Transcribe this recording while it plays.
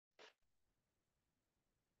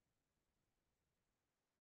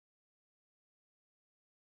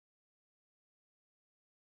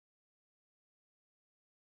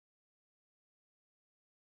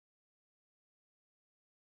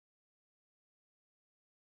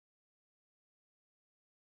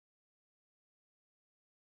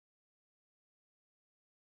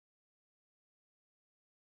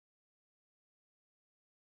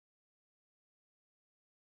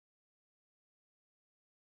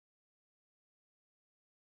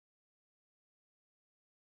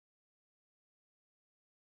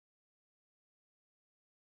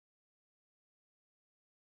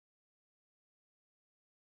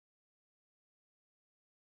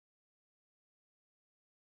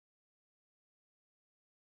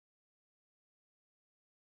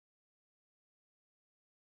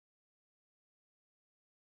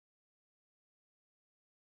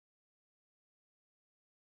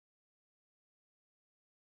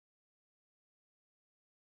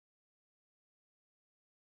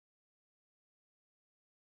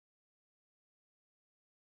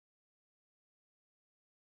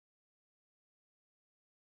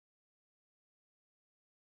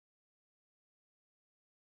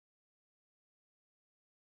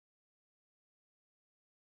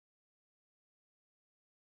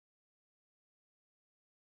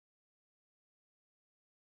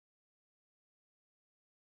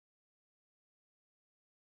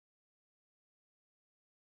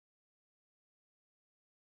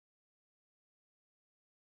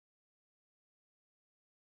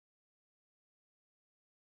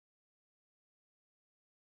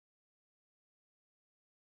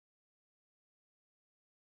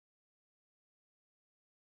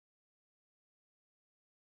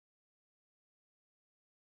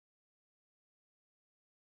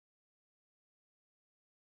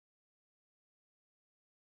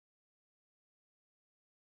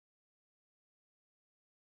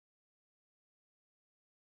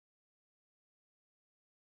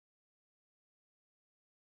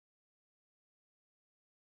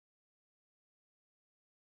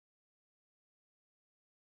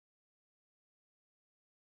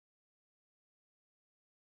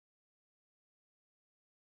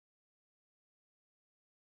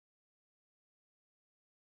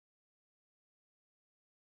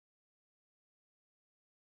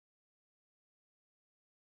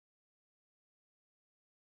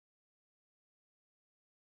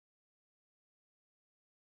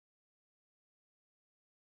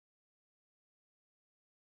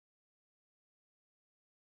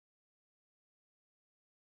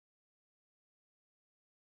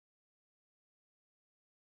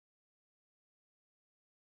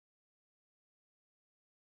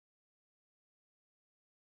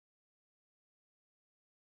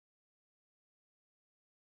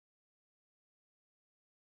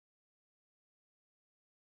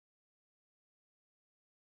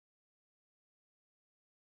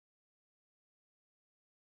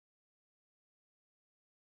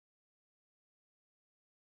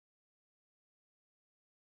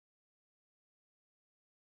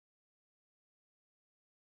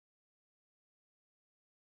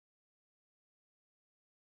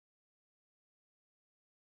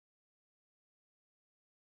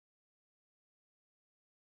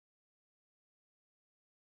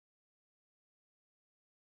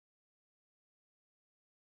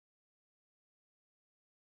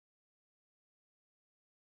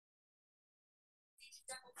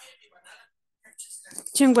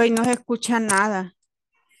Chingüey, no se escucha nada.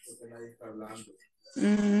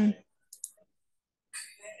 Mm.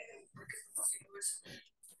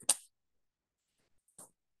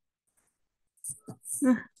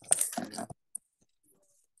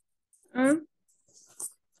 Mm.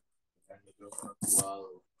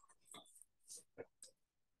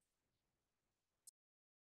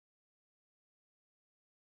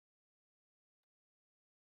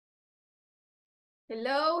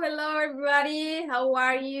 Hello, hello, everybody. How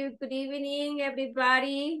are you? Good evening,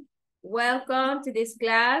 everybody. Welcome to this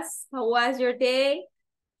class. How was your day?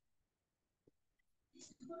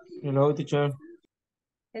 Hello, teacher.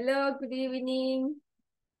 Hello, good evening.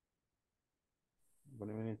 Good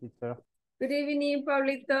evening, teacher. Good evening,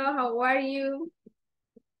 Pablito. How are you?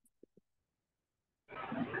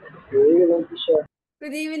 Good evening, teacher.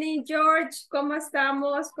 Good evening, George. ¿Cómo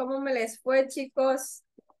estamos? ¿Cómo me les fue, chicos?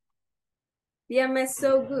 Dígame,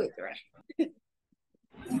 so good, right?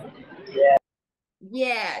 Yeah.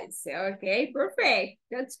 Yes, okay, perfect.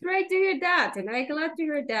 That's great to hear that, and I'm glad to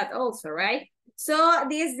hear that also, right? So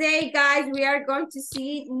this day, guys, we are going to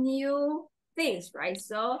see new things, right?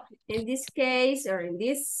 So in this case, or in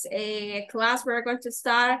this class, we're going to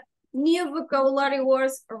start new vocabulary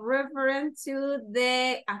words referring to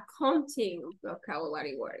the accounting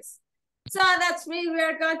vocabulary words. So that's means we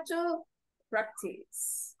are going to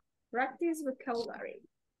practice vocabulary.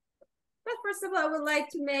 But first of all, I would like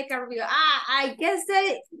to make a review. I guess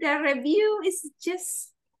the review is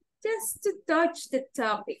just to touch the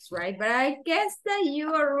topics, right? But I guess that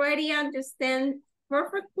you already understand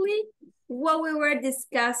perfectly what we were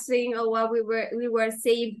discussing or what we were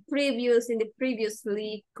saying in the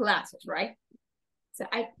previously classes, right? So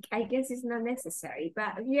I guess it's not necessary,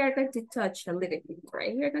 but we are going to touch a little bit,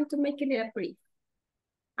 right? We are going to make it a brief,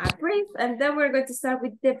 and then we're going to start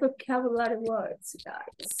with the vocabulary words,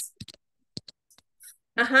 guys.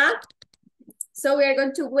 So we are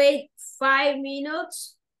going to wait 5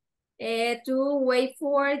 minutes to wait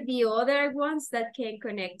for the other ones that can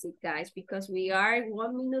connect it, guys, because we are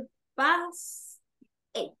 1 minute past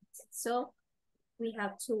 8. So we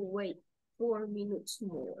have to wait 4 minutes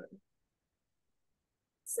more.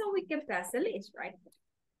 So we can pass the list, right?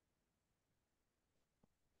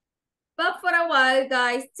 But for a while,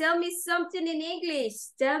 guys, tell me something in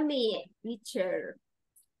English. Tell me, teacher,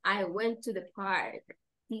 I went to the park.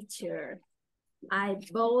 Teacher, I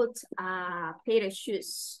bought a pair of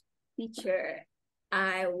shoes. Teacher,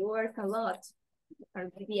 I work a lot. Or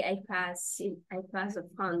maybe I pass a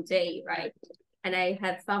fun day, right? And I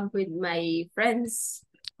had fun with my friends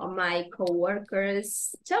or my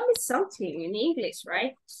co-workers. Tell me something in English,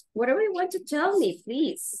 right? Whatever you want to tell me,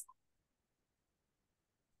 please.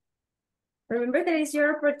 Remember that it's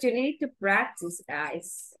your opportunity to practice,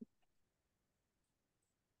 guys.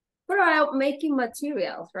 What about making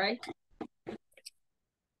materials, right?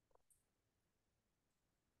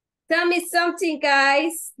 Tell me something,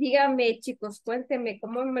 guys. Díganme, chicos, cuéntenme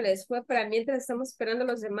cómo me les fue para mientras estamos esperando a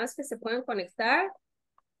los demás que se puedan conectar.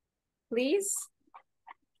 Please.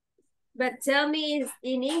 But tell me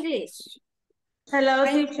in English. Hello,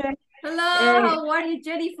 teacher. Hello, how are you,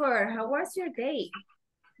 Jennifer? How was your day?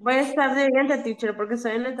 Voy a estar de oyente, teacher, porque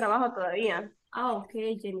estoy en el trabajo todavía. Oh,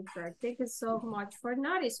 okay, Jennifer. Thank you so much for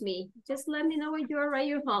noticing me. Just let me know when you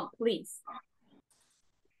arrive home, please.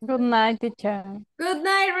 Good night, teacher. Good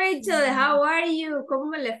night, Rachel. How are you? ¿Cómo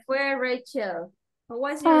me le fue, Rachel? How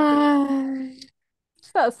was your day?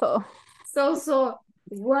 So.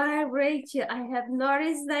 Why, Rachel? I have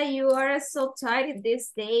noticed that you are so tired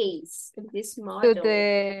these days, in this model.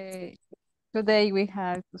 Today we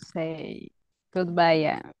have to say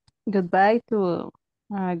goodbye. Goodbye to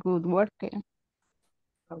a good worker.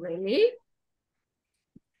 Oh, really?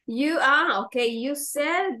 Okay, you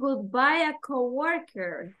said goodbye a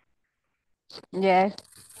coworker. Yes.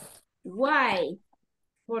 Why?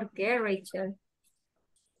 ¿Por qué, Rachel?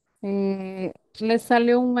 Le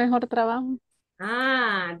salió un mejor trabajo.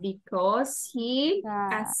 Because he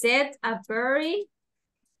accepted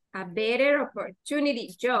a better opportunity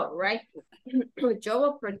job, right?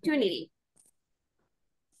 Job opportunity.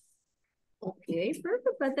 Okay,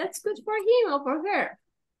 perfect, but that's good for him or for her.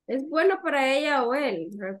 Es bueno para ella o él.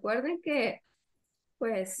 Recuerden que,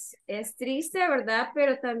 pues, es triste, ¿verdad?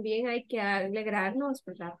 Pero también hay que alegrarnos,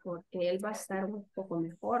 ¿verdad? Porque él va a estar un poco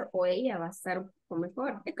mejor o ella va a estar un poco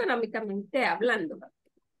mejor, económicamente hablando.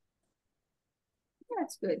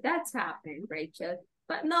 That's good. That's happened, Rachel.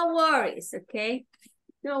 But no worries, okay?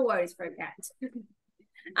 No worries for that.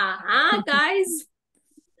 Guys.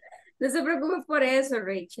 No se preocupe por eso,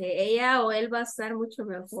 Rachel. Ella o él va a estar mucho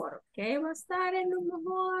mejor, ¿ok? Va a estar en un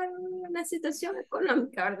mejor, una situación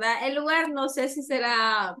económica, ¿verdad? El lugar no sé si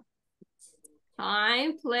será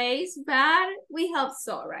time, place, but we hope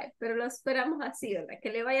so, right? Pero lo esperamos así, ¿verdad? Que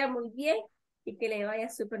le vaya muy bien y que le vaya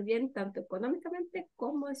súper bien tanto económicamente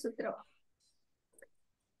como en su trabajo.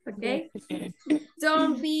 Yes, ¿Ok? teacher.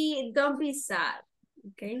 Don't be sad,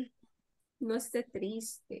 ¿ok? No esté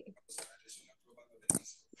triste.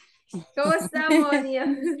 ¿Cómo está, Monia?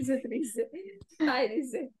 No esté triste. Ay,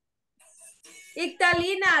 dice.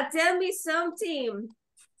 Italina, tell me something.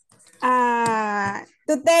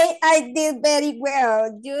 Today I did very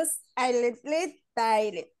well, just a little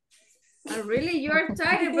tired. Really, you're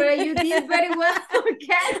tired, but you did very well.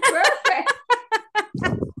 Okay, perfect.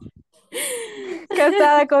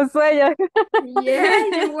 Casada con sueño. Yeah,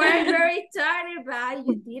 you were very tired, but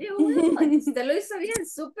you did it well. Usted lo hizo bien,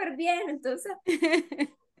 súper bien. Entonces,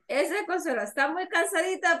 ese consuelo está muy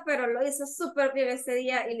cansadita, pero lo hizo súper bien ese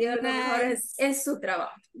día y dio lo mejor en su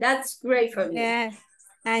trabajo. That's great for me. Yeah,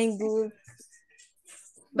 I'm good.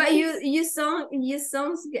 But you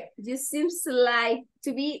seems like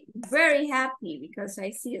to be very happy because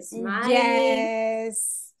I see you smiling.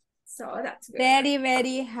 Yes. So that's good. Very,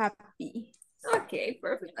 very happy. Okay,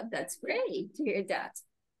 perfect. That's great to hear that.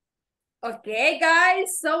 Okay,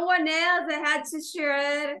 guys, someone else that had to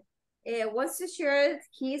share, wants to share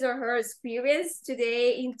his or her experience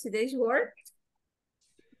today in today's work.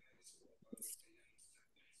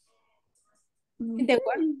 The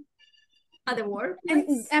work? At the work?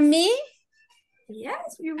 And me?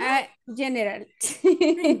 Yes, you were. General.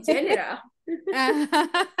 In general.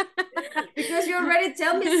 Because you already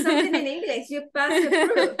tell me something in English. You passed the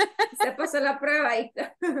proof. Se pasó la prueba ahí.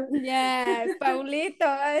 Yeah, Paulito.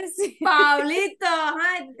 Paulito,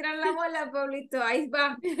 ajá, te tiran la bola, Paulito. Ahí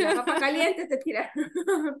va. La papa caliente te tira.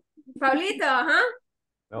 Paulito, ajá.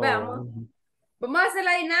 Vamos. Vamos a hacer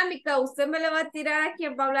la dinámica. Usted me le va a tirar a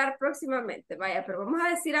quien va a hablar próximamente. Vaya, pero vamos a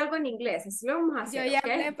decir algo en inglés. Así lo vamos a hacer. Yo ya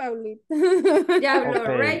 ¿okay? hablé, Paulito. Ya habló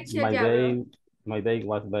Okay, Rachel, ya habló. my day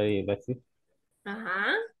was very busy.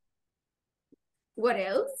 Ajá. What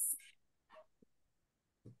else?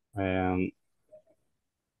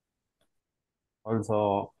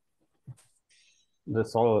 Also, the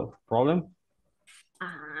solve problem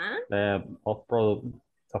Ajá. of product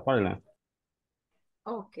Safari.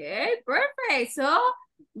 Okay, perfect. So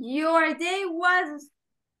your day was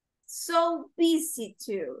so busy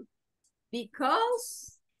too.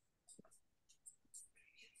 Because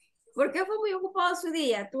 ¿por qué fue muy ocupado su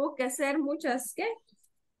día? Tuvo que hacer muchas, ¿qué?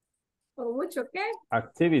 ¿O mucho qué?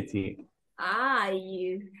 Activity.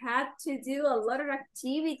 You had to do a lot of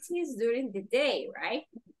activities during the day, right?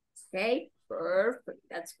 Okay, perfect.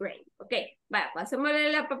 That's great. Okay, vaya,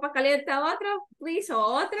 pasémosle la papa caliente a otra, please, o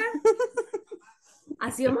otra.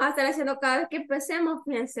 Así vamos a estar haciendo cada vez que empecemos.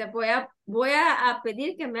 Fíjense, voy a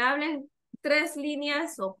pedir que me hablen 3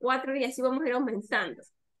 líneas o 4 y así vamos a ir aumentando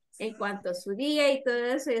en cuanto a su día y todo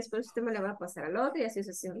eso, y después usted me le va a pasar al otro y así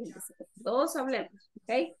sucesivamente. Todos hablemos,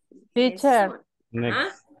 ¿ok? Teacher,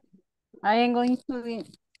 Next. I am going to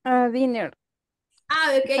dinner.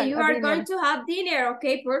 Okay, you are dinner. going to have dinner.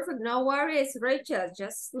 Okay, perfect. No worries, Rachel.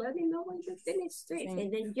 Just let me know when you finish straight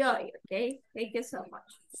and enjoy, okay? Thank you so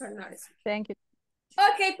much for noticing. Thank you.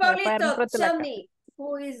 Okay, Paulito, tell me,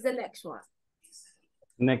 who is the next one?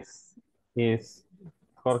 Next is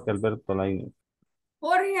Jorge Alberto Lainez.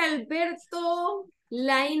 Jorge Alberto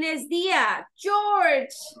Lainez Díaz.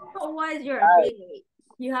 George, how was your day?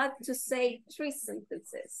 You have to say 3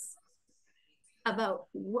 sentences about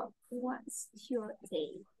what was your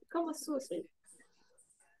day. ¿Cómo estuvo su día?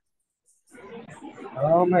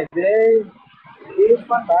 Oh, my day is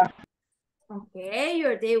fantastic. Okay,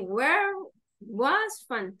 your day was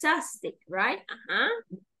fantastic, right?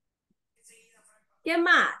 ¿Qué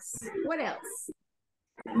más? What else?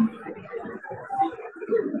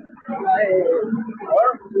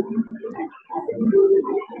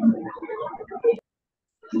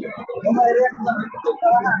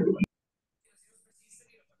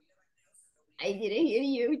 I didn't hear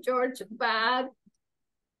you, George, but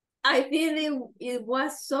I feel it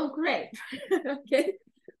was so great. Okay.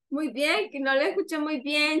 Muy bien, que no le escuché muy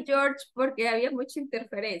bien, George, porque había mucha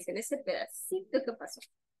interferencia en ese pedacito que pasó.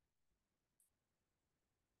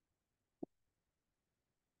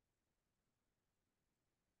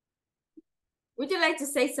 Would you like to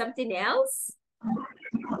say something else?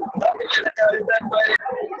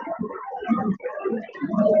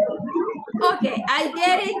 Okay, I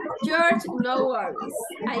get it, George, no worries.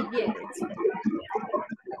 I get it.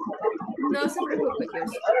 No se preocupe,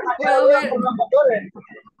 George. Puedo ver.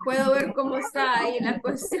 Puedo ver cómo está ahí la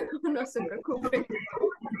cuestión, no se preocupen.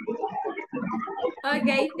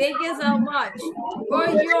 Okay, thank you so much for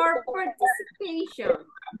your participation.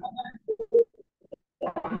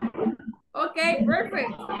 Okay,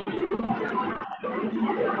 perfect.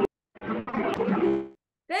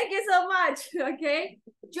 Thank you so much. Okay.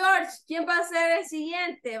 George, ¿quién va a ser el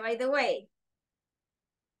siguiente, by the way?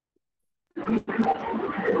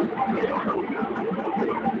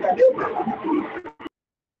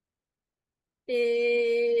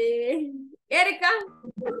 Erika.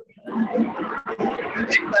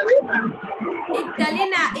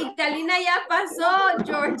 Ictalina ya pasó,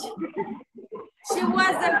 George. She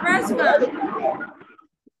was the first one.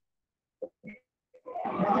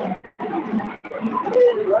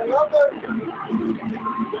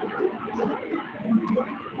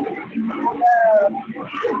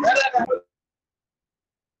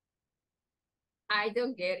 I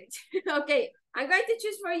don't get it. Okay, I'm going to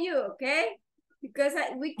choose for you, okay? Because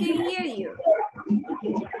we can hear you.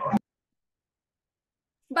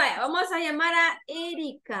 Vaya, vamos a llamar a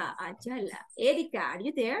Erika Ayala. Erika, are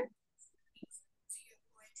you there?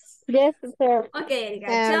 Yes, sir. Okay, Erika,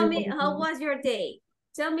 tell me, how was your day?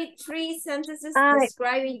 Tell me 3 sentences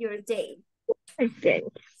describing your day. Okay.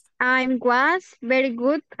 I was very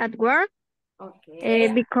good at work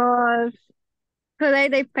Okay. because today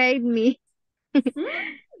they paid me.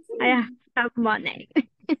 I have money.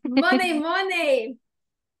 Money.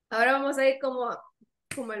 Ahora vamos a ir como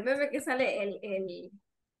el meme que sale el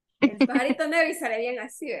pajarito negro y sale bien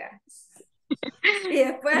así, ¿verdad? Y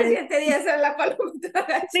después al siguiente día sale la palomita.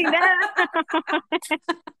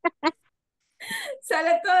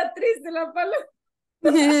 Sale todo triste la paloma.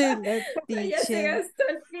 Ya se gastó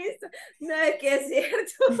el piso. No, es que es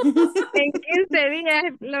cierto. En 15 días,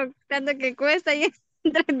 lo tanto que cuesta y en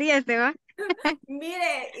 3 días se va.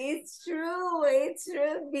 Mire, it's true,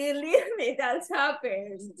 believe me, that's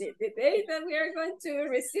happened. The day that we are going to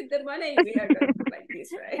receive the money, we are going to do like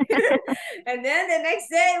this, right? And then the next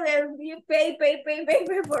day, when you pay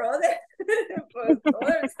for other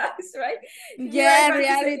tax, right? Yeah,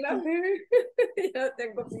 reality. Yo no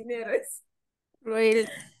tengo dinero. Really.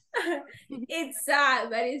 It's sad,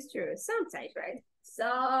 but it's true. Sometimes, right?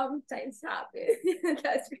 Sometimes happen.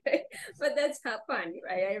 That's right. But that's how funny,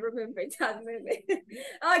 right? I remember that movie.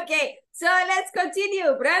 Okay, so let's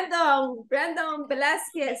continue. Brandon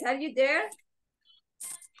Velasquez, are you there?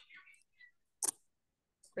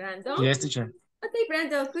 Brandon? Yes, teacher. Okay,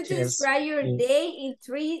 Brandon, could you describe your day in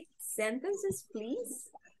 3 sentences, please?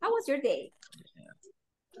 How was your day?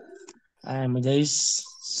 My day is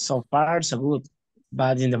so far so good,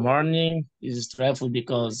 but in the morning is stressful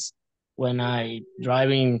because when I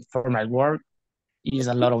driving for my work is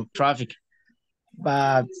a lot of traffic.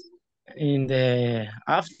 But in the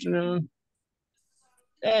afternoon,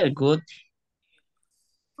 good.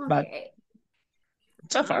 Okay. But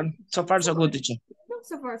so far so good, teacher.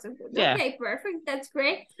 So far, so good. Yeah. Okay, perfect. That's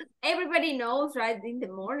great. Everybody knows, right? In the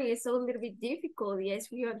morning, it's a little bit difficult.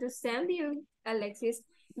 Yes, we understand you, Alexis,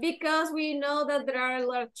 because we know that there are a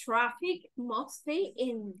lot of traffic, mostly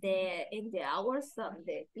in the hours that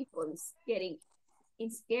the people is getting,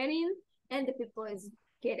 and the people is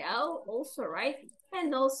get out also, right?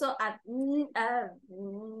 And also at midnight.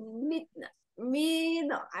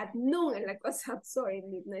 At noon, en la cosa, sorry,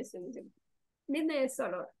 midnight is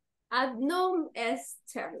solo. At noon is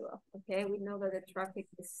terrible, okay? We know that the traffic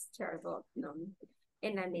is terrible. No,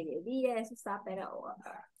 en la mediodía eso está, pero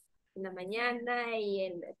en la mañana y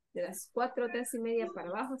de las 4, 3:30 para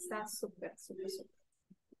abajo está súper.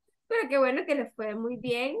 Pero qué bueno que le fue muy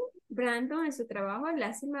bien, Brandon, en su trabajo.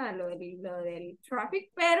 Lástima lo del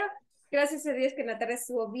traffic, pero gracias a Dios que la tarde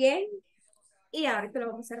estuvo bien. Y ahorita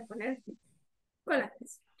lo vamos a reponer con la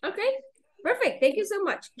clase. Okay, perfect. Thank you so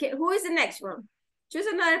much. Okay, who is the next one? Choose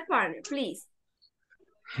another partner, please.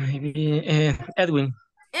 Maybe Edwin.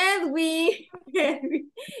 Edwin,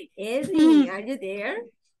 are you there?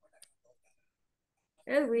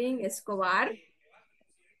 Edwin Escobar.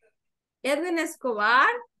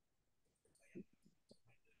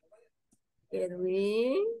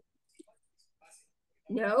 Edwin.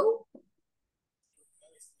 No.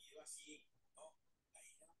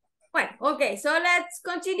 Well, okay, so let's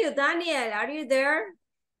continue. Daniel, are you there?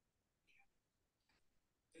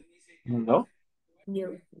 No.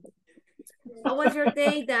 No. How was your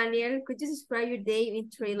day, Daniel? Could you describe your day in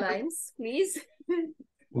 3 lines, please?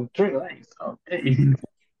 3 lines. Okay.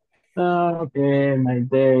 Okay, my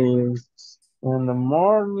day is in the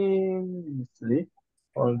morning, sleep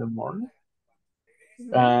all the morning.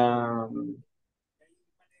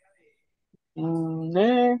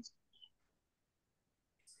 Next,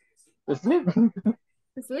 sleep.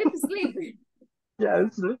 Sleep, sleep. Yeah,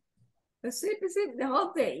 Sleep, sleep the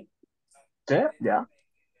whole day. yeah.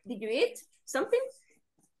 Did you eat something?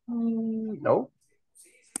 No.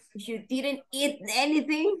 You didn't eat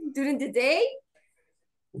anything during the day?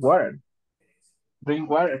 Water. Drink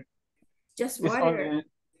water. Just It's water. only,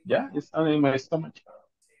 yeah, it's only in my stomach.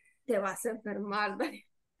 Te vas a enfermar, Daniel.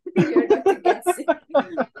 You're going to get sick.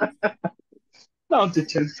 No,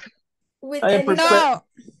 teacher. With I am prepared. No.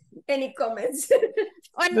 any comments?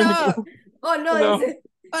 Oh, no. Oh, no, No. dice.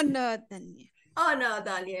 Oh, no, Daniel. Oh, no,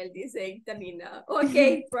 Daniel, dice Tamina.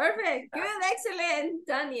 Okay, perfect. Good, excellent,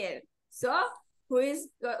 Daniel. So, who is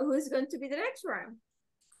going to be the next one?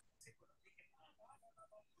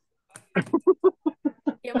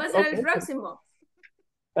 ¿Quién va a ser el Okay. próximo?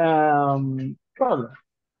 Problem.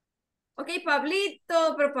 Ok,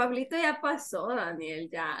 Pablito, pero Pablito ya pasó, Daniel,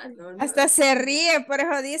 ya. No, no. Hasta se ríe, por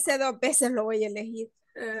eso dice 2 veces lo voy a elegir.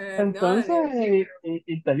 No, Entonces, Daniel,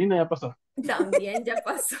 Italina ya pasó. también ya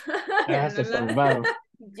pasó. Ya Ya no se las- salvaron.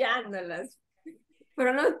 ya no las.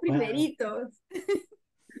 Fueron los primeritos.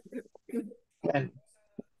 Bueno,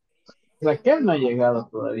 Raquel no ha llegado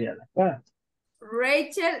todavía a la casa.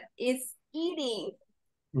 Rachel is eating.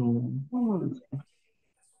 Bueno,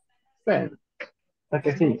 la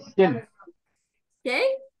que sí. ¿Quién? Okay?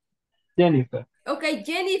 Jennifer. Okay,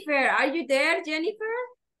 Jennifer, are you there, Jennifer?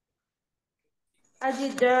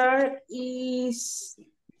 There is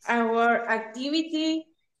our activity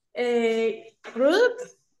group.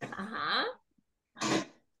 Ajá.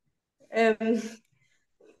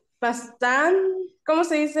 ¿Cómo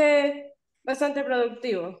se dice? Bastante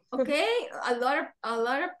productivo. Okay, a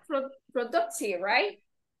lot of productive, right?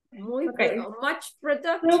 Muy Okay. much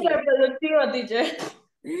productive. Super productivo, teacher.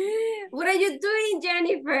 What are you doing,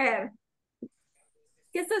 Jennifer?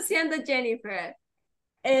 ¿Qué está haciendo Jennifer?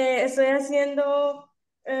 Estoy haciendo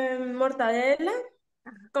mortadela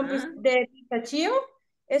de pistachillo.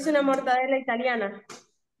 Es una mortadela italiana.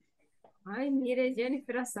 Ay, mire,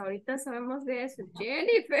 Jennifer, hasta ahorita sabemos de eso.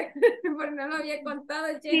 Jennifer, porque no lo había contado,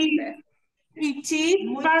 Jennifer. Y cheese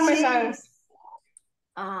parmesan.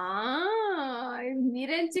 Ay,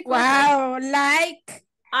 miren, chicos. Wow, like.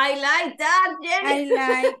 I like that, I Jennifer.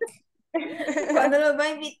 like. ¿Cuándo nos va a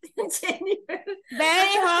invitar Jennifer?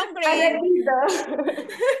 Very hungry.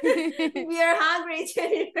 We are hungry,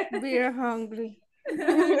 Jennifer. We're hungry.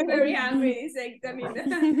 Very hungry, dice Tamina.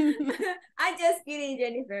 I'm just kidding,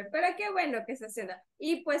 Jennifer. Pero qué bueno que se haciendo.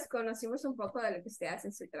 Y pues conocimos un poco de lo que usted hace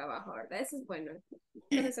en su trabajo, ¿verdad? Eso es bueno.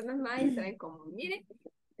 Conocernos más y estar en común. Miren,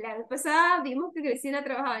 la vez pasada vimos que Cristina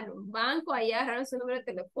trabajaba en un banco. Ahí agarraron su número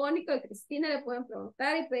telefónico de Cristina, le pueden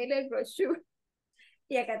preguntar y pedirle el brochure.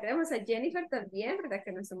 Y acá tenemos a Jennifer también, ¿verdad?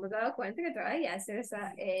 Que nos hemos dado cuenta que trabaja y hace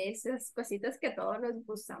esas cositas que todos nos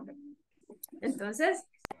gustan. Entonces,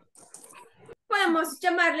 podemos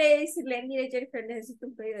llamarle y decirle, mire, Jennifer, necesito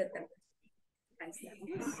un pedido de tal. Ahí estamos.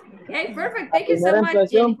 Ok, perfect. Thank you so Primera much,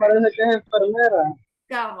 impresión Jennifer. parece que es enfermera.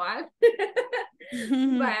 Cabal.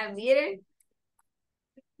 Vaya, miren.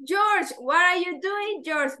 George, what are you doing,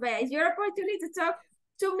 George? Vaya, it's your opportunity to talk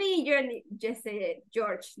to me. Just say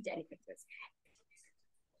George, Jennifer.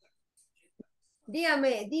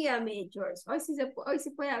 Dígame, George. Hoy sí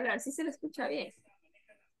puede hablar, sí se le escucha bien.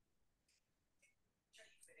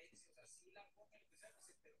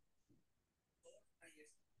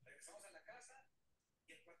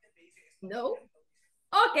 No?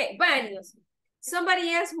 Okay, values. Somebody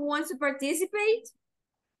else who wants to participate?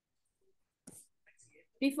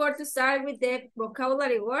 Before to start with the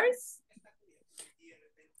vocabulary words?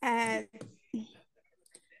 I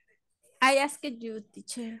asked you,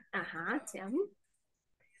 teacher. Ajá, tell me.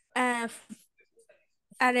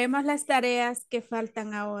 Haremos las tareas que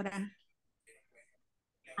faltan ahora.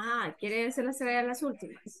 Ah, ¿quiere hacer las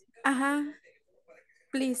últimas? Ajá.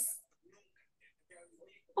 Please.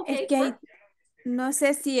 Okay, Es que hay, no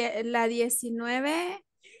sé si la 19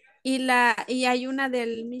 y hay una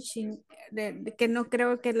del Mission, que no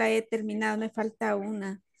creo que la he terminado, me falta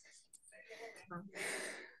una.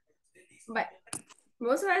 Bueno,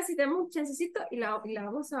 vamos a ver si tenemos un chancecito y la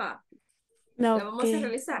vamos a No, la vamos a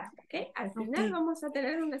realizar, ¿ok? Al final Ok. vamos a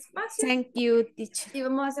tener un espacio Thank you, teacher. y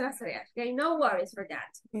vamos a hacer las tareas, ¿ok? No worries for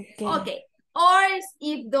that. Okay. Okay. Or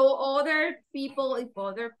if the other people, if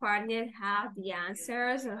other partners have the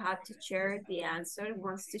answers or have to share the answer,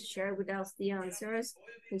 wants to share with us the answers,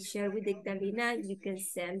 and share with Dictalina, you can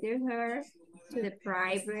send her to the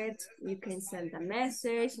private, you can send a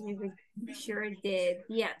message, and you can share the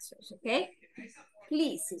answers, okay?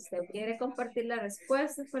 Please, si usted quiere compartir las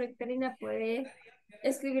respuestas con Dictalina, puede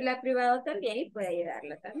escribirla privado también y puede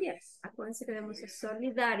ayudarla también. Acuérdense que debemos ser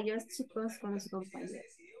solidarios, chicos, con los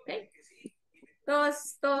compañeros, ¿ok?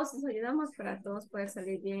 Todos nos ayudamos para todos poder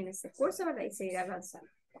salir bien en este curso, ¿verdad? Y seguir avanzando,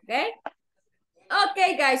 ¿ok?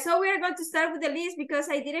 Okay, guys, so we're going to start with the list because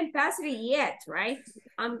I didn't pass it yet, right?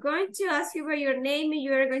 I'm going to ask you for your name and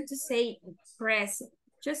you're going to say present.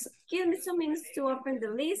 Just give me some minutes to open the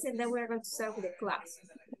list and then we're going to start with the class.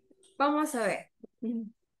 Vamos a ver.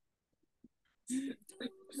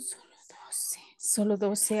 Solo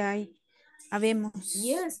 12 hay. Habemos.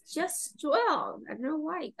 Yes, just 12. I don't know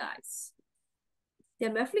why, guys. Ya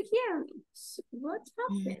me afligieron. What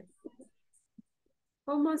happened?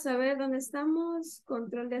 Vamos a ver dónde estamos.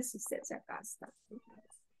 Control de asistencia. Acá está.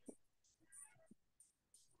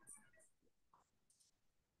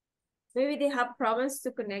 Maybe they have problems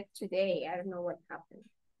to connect today. I don't know what happened.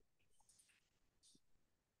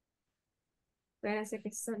 Espérense que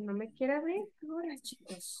esto no me quiere abrir ahora,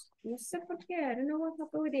 chicos. No sé por qué. I don't know what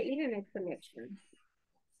happened with the internet connection.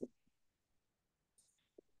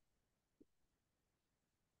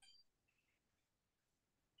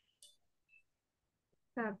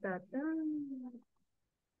 Ta, ta, ta.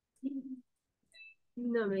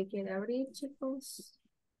 No me quiere abrir, chicos.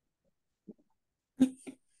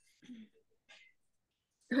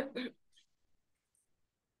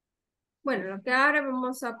 Bueno, lo que ahora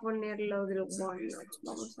vamos a poner lo del OneNote.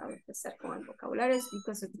 Vamos a empezar con el vocabulario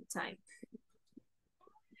because of the time.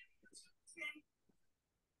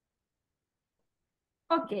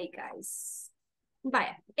 Okay, guys.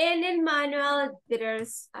 Vaya, en el manual,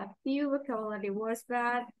 there's a few vocabulary words,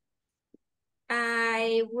 but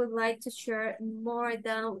I would like to share more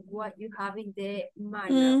than what you have in the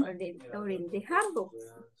manual or in the handbook.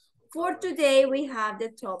 For today, we have the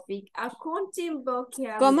topic accounting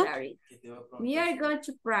vocabulary. We are going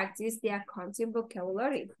to practice the accounting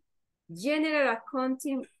vocabulary, general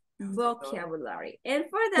accounting vocabulary. And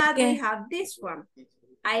for that, we have this one.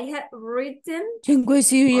 I have written, ya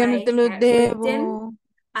no te lo debo.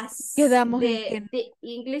 Quedamos the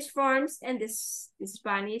English forms and the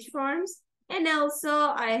Spanish forms. And also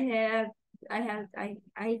I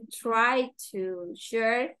tried to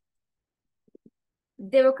share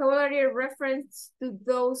the vocabulary reference to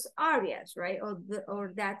those areas, right?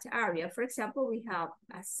 Or that area. For example, we have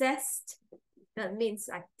assessed, that means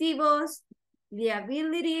activos,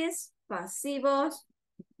 liabilities, pasivos,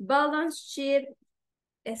 balance sheet,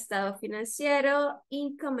 estado financiero,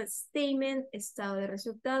 income statement, estado de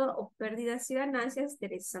resultado, o pérdidas y ganancias.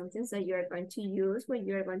 That is something that you are going to use when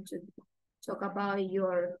you are going to talk about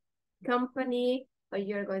your company, or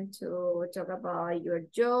you're going to talk about your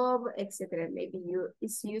job, etc. Maybe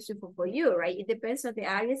it's useful for you, right? It depends on the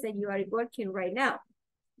areas that you are working right now.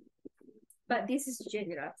 But this is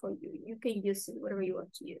general for you. You can use it whatever you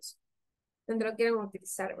want to use. Donde lo quieran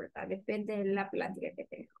utilizar, ¿verdad? Depende de la plática que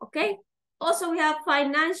tengan, ¿ok? Also, we have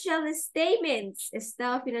financial statements,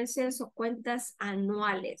 estados financieros o cuentas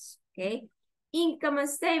anuales, ¿ok? Income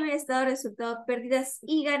statement, estado de resultados, pérdidas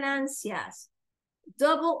y ganancias.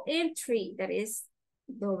 Double entry, that is,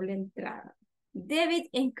 doble entrada. Debit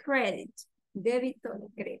and credit, débito y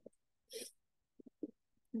crédito.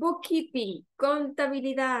 Bookkeeping,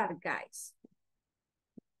 contabilidad, guys.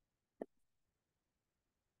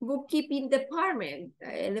 Bookkeeping department,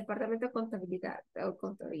 el departamento de contabilidad o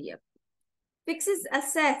contabilidad. Fixed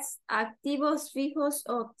assets, activos fijos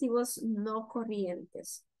o activos no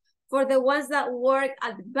corrientes. For the ones that work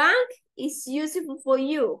at the bank, it's useful for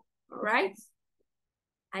you, all right?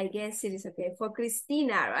 I guess it is okay for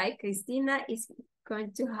Christina, right? Christina is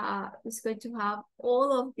going to have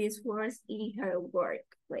all of these words in her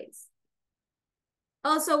workplace.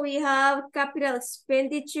 Also, we have capital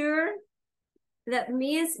expenditure. That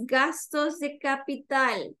means gastos de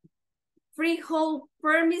capital. Freehold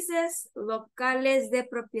premises, locales de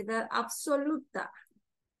propiedad absoluta.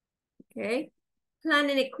 Okay.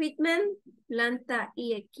 Plant and equipment, planta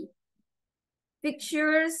y equipo.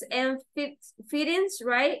 Fixtures and fittings,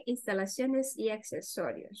 right? Instalaciones y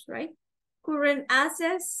accesorios, right? Current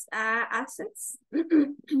assets,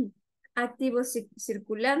 activos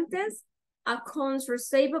circulantes, accounts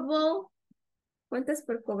receivable, cuentas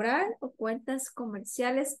por cobrar o cuentas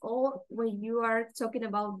comerciales, or when you are talking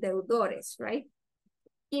about deudores, right?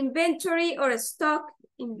 Inventory or stock,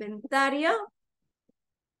 inventario.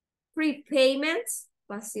 Prepayments,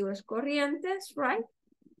 pasivos corrientes, right?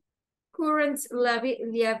 Current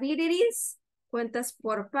liabilities, cuentas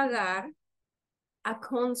por pagar.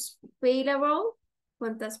 Accounts payable,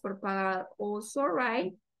 cuentas por pagar also,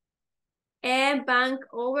 right? And bank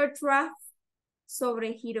overdraft,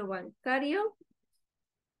 sobregiro bancario.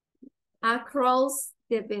 Across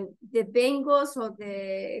the bengos or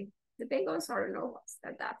the bengos, I don't know what's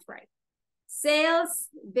that, right? Sales,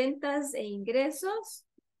 ventas e ingresos.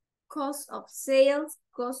 cost of sales,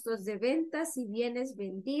 costos de ventas y bienes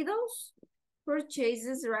vendidos,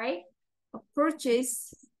 purchases, right? Of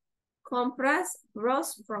purchase, compras,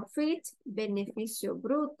 gross profit, beneficio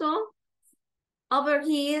bruto,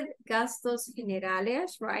 overhead, gastos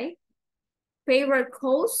generales, right? Payroll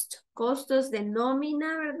cost, costos de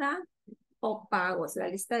nómina, ¿verdad? O pagos, la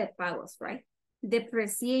lista de pagos, right?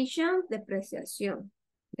 Depreciation, depreciación,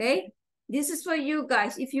 okay? This is for you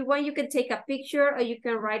guys. If you want, you can take a picture or you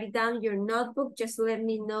can write it down in your notebook. Just let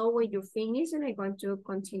me know when you finish and I'm going to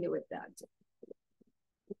continue with that.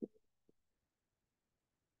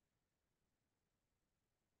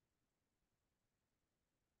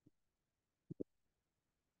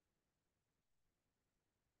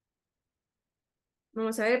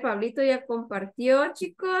 Vamos a ver, Pablito ya compartió,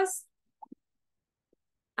 chicos.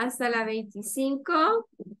 Hasta la 25.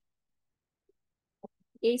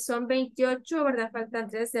 Y son 28, ¿verdad? Faltan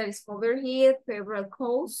 3. There is overhead, payroll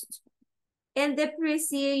cost, and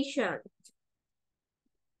depreciation.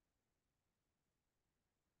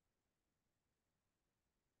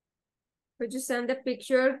 Could you send the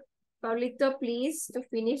picture, Pablito, please, to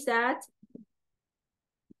finish that?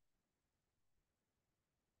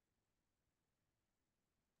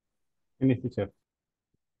 Finish, teacher.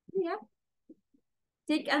 Yeah.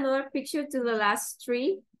 Take another picture to the last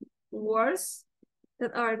 3 words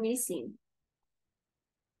that are missing.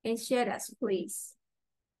 And share us, please.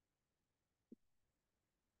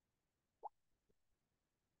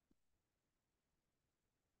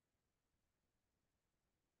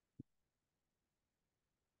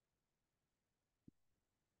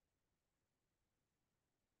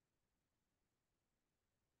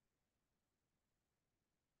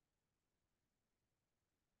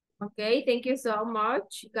 Okay, thank you so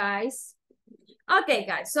much, guys. Okay,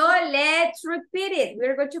 guys, so let's repeat it.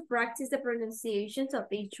 We're going to practice the pronunciations of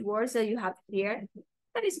each word that you have here.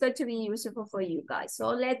 That is going to be useful for you guys. So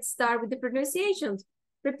let's start with the pronunciations.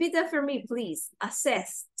 Repeat that for me, please.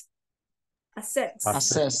 Assessed. Assets.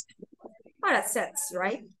 Assess. Or assets,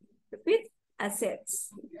 right? Repeat. Assets.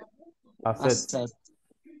 Assets. Assess.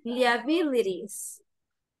 Liabilities.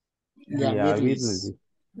 Liabilities.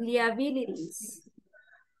 Liabilities.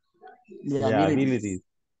 Liabilities.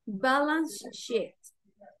 Balance sheet.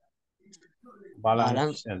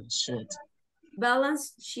 Balance Sheet.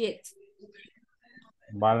 Balance sheet.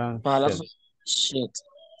 Balance Balance sheet.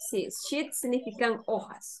 Sí, sheet significan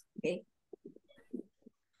hojas, okay?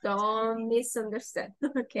 Don't misunderstand,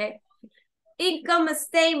 okay? Income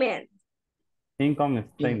statement. Income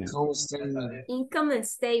statement. Income statement. Income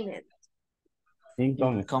statement.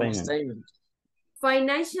 Income statement.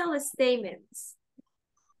 Financial statements.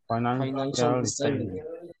 Financial statement.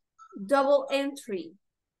 Double entry.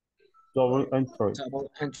 Double entry.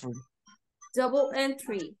 Double entry. Double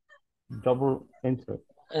entry. Double entry.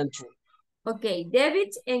 Entry. Okay,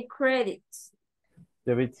 debit and credit.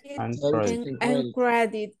 Debit and Debit credit. And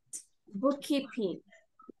credit. Bookkeeping.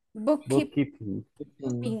 Bookkeeping.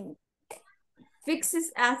 Bookkeeping.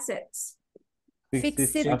 Fixed assets.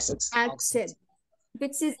 Fixed assets. Asset.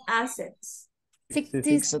 Fixed assets.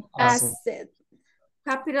 Fictitious Fixed asset.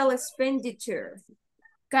 Capital expenditure.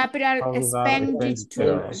 Capital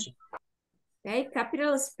expenditure. Okay,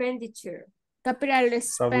 capital expenditure. Capital Capital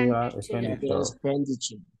expenditure. expenditure.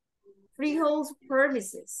 Expenditure. Freehold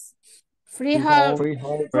premises. Freehold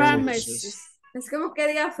Freehold promises. Es como que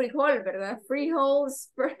diga frijol, ¿verdad? Freehold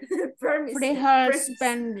premises. Freehold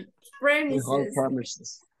spend. Freehold Premises.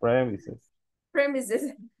 premises. Premises.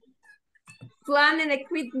 Premises. Plan and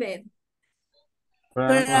equipment.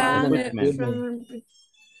 Plan Equipment.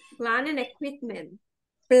 Plan and equipment.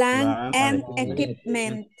 Plan and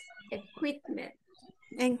equipment. equipment.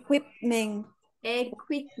 Equipment.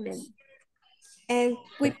 Equipment. Equipment.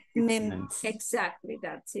 Equipment. Exactly,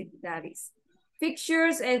 that's it. That is.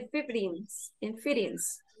 Fixtures and fittings. And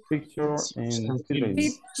fittings. Picture and fittings.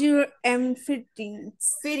 Picture and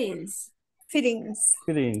fittings. Fittings. Fittings.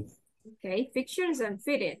 Fittings. Okay, fixtures and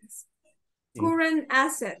fittings. Current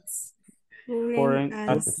assets. Foreign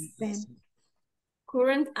assets.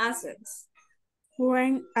 Current assets.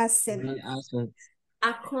 Current asset. Assets.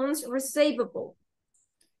 Accounts receivable.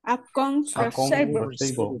 Accounts receivable.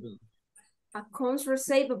 Receivable. Accounts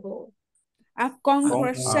receivable. Accounts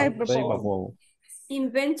Accounts receivable.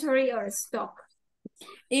 Inventory or stock.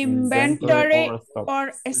 Inventory or stock.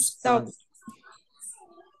 or stock.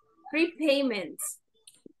 Prepayments.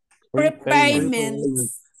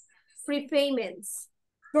 Prepayments. Prepayments.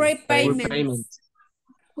 Prepayments.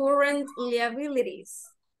 Current liabilities.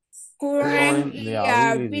 Current liabilities.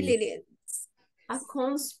 liabilities.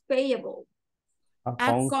 Accounts payable.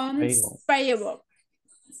 Accounts payable.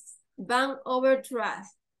 Bank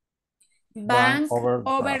overdraft. Bank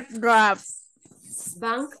overdraft.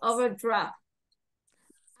 Bank overdraft.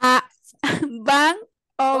 Bank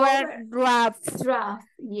overdraft. Draft,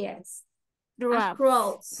 yes. Draft.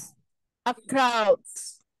 Across.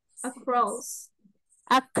 Across. Across.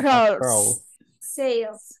 Across.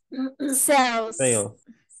 Sales. Sales.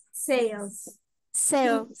 Sales.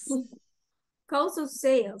 Sales. Cost of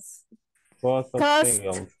sales. Cost of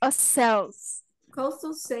sales. Cost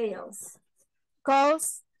of sales.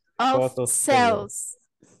 Cost of sales.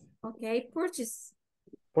 Okay, purchase.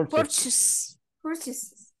 Purchase.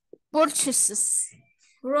 Purchases. Purchases.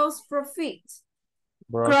 Gross profit.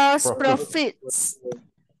 Gross profits.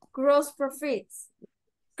 Gross profits.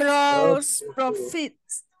 Gross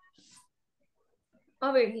profits.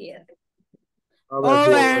 Overhead.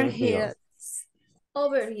 Overhead.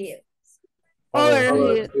 Overhead.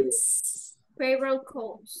 Overhead. Payroll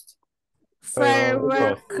cost.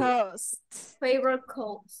 Payroll cost. Payroll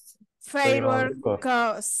cost. Payroll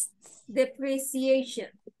cost. Depreciation.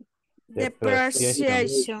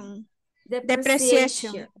 Depreciation.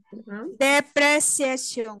 Depreciation.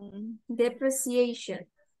 Depreciation. Depreciation.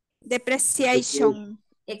 Depreciation.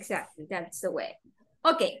 Exactly, that's the way.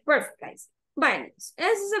 Okay, perfect, guys. Bueno, ese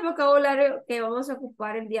es el vocabulario que vamos a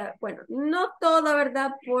ocupar el día. Bueno, no todo,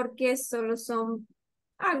 ¿verdad? Porque solo son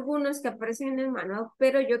algunos que aparecen en el manual,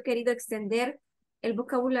 pero yo he querido extender el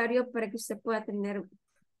vocabulario para que usted pueda tener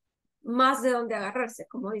más de dónde agarrarse,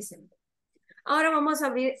 como dicen. Ahora vamos a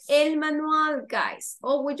abrir el manual, guys.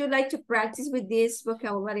 Or would you like to practice with these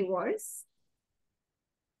vocabulary words?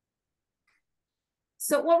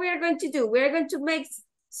 So what we are going to do, we are going to make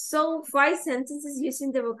 5 sentences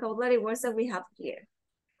using the vocabulary words that we have here.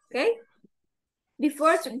 Okay?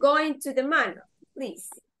 Before going to the manual, please.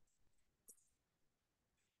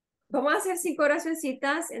 Vamos a hacer 5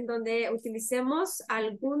 oracioncitas en donde utilicemos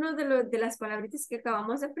algunos de las palabritas que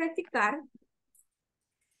acabamos de practicar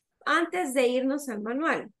antes de irnos al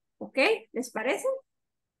manual. ¿Ok? ¿Les parece?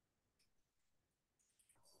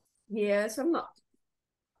 Yes or no?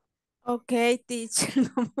 Okay, teacher.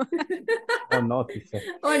 Oh, no, teacher.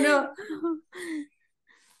 ¿O no?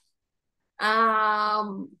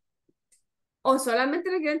 O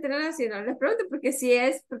solamente lo quieren tener así, no les pregunto, porque si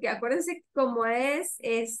es, porque acuérdense cómo es,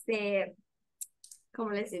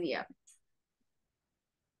 ¿cómo les diría?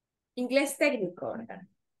 Inglés técnico, ¿verdad?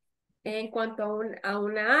 En cuanto a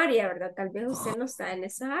una área, ¿verdad? Tal vez usted no está en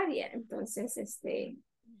esa área, entonces, estoy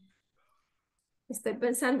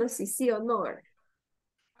pensando si sí o no, ¿verdad?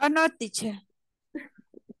 Oh, no, teacher.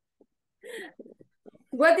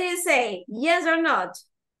 What do you say? Yes or not?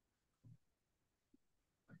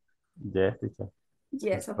 Yes, teacher.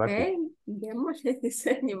 Yes, It's practice. okay. Démosle,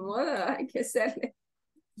 dice, ni modo, hay que hacerle.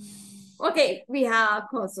 Okay, we have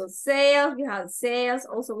cost of sales, we have sales,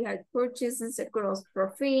 also we have purchases, gross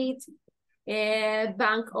profit,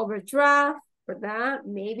 bank overdraft, ¿verdad?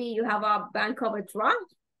 Maybe you have a bank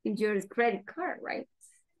overdraft in your credit card, right?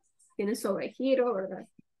 Tienes sobregiro, ¿verdad?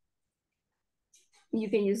 You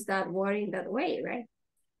can use that word in that way, right?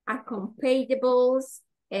 Account-payables,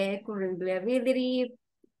 current liability,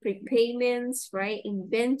 prepayments, right?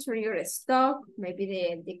 Inventory or stock.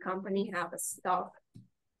 Maybe the company have a stock.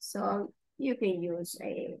 So you can use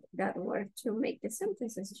that word to make the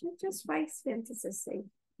sentences. Just 5 sentences.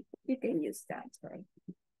 You can use that, right?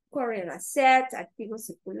 Current assets, activos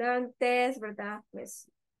circulantes, ¿verdad? Pues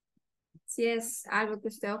si es algo que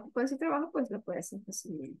usted ocupa en su trabajo, pues lo puede hacer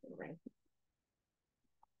fácilmente, right?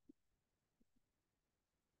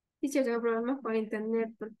 Y yo tengo problemas con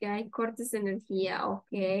internet porque hay cortes de energía.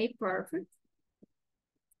 Ok, perfect.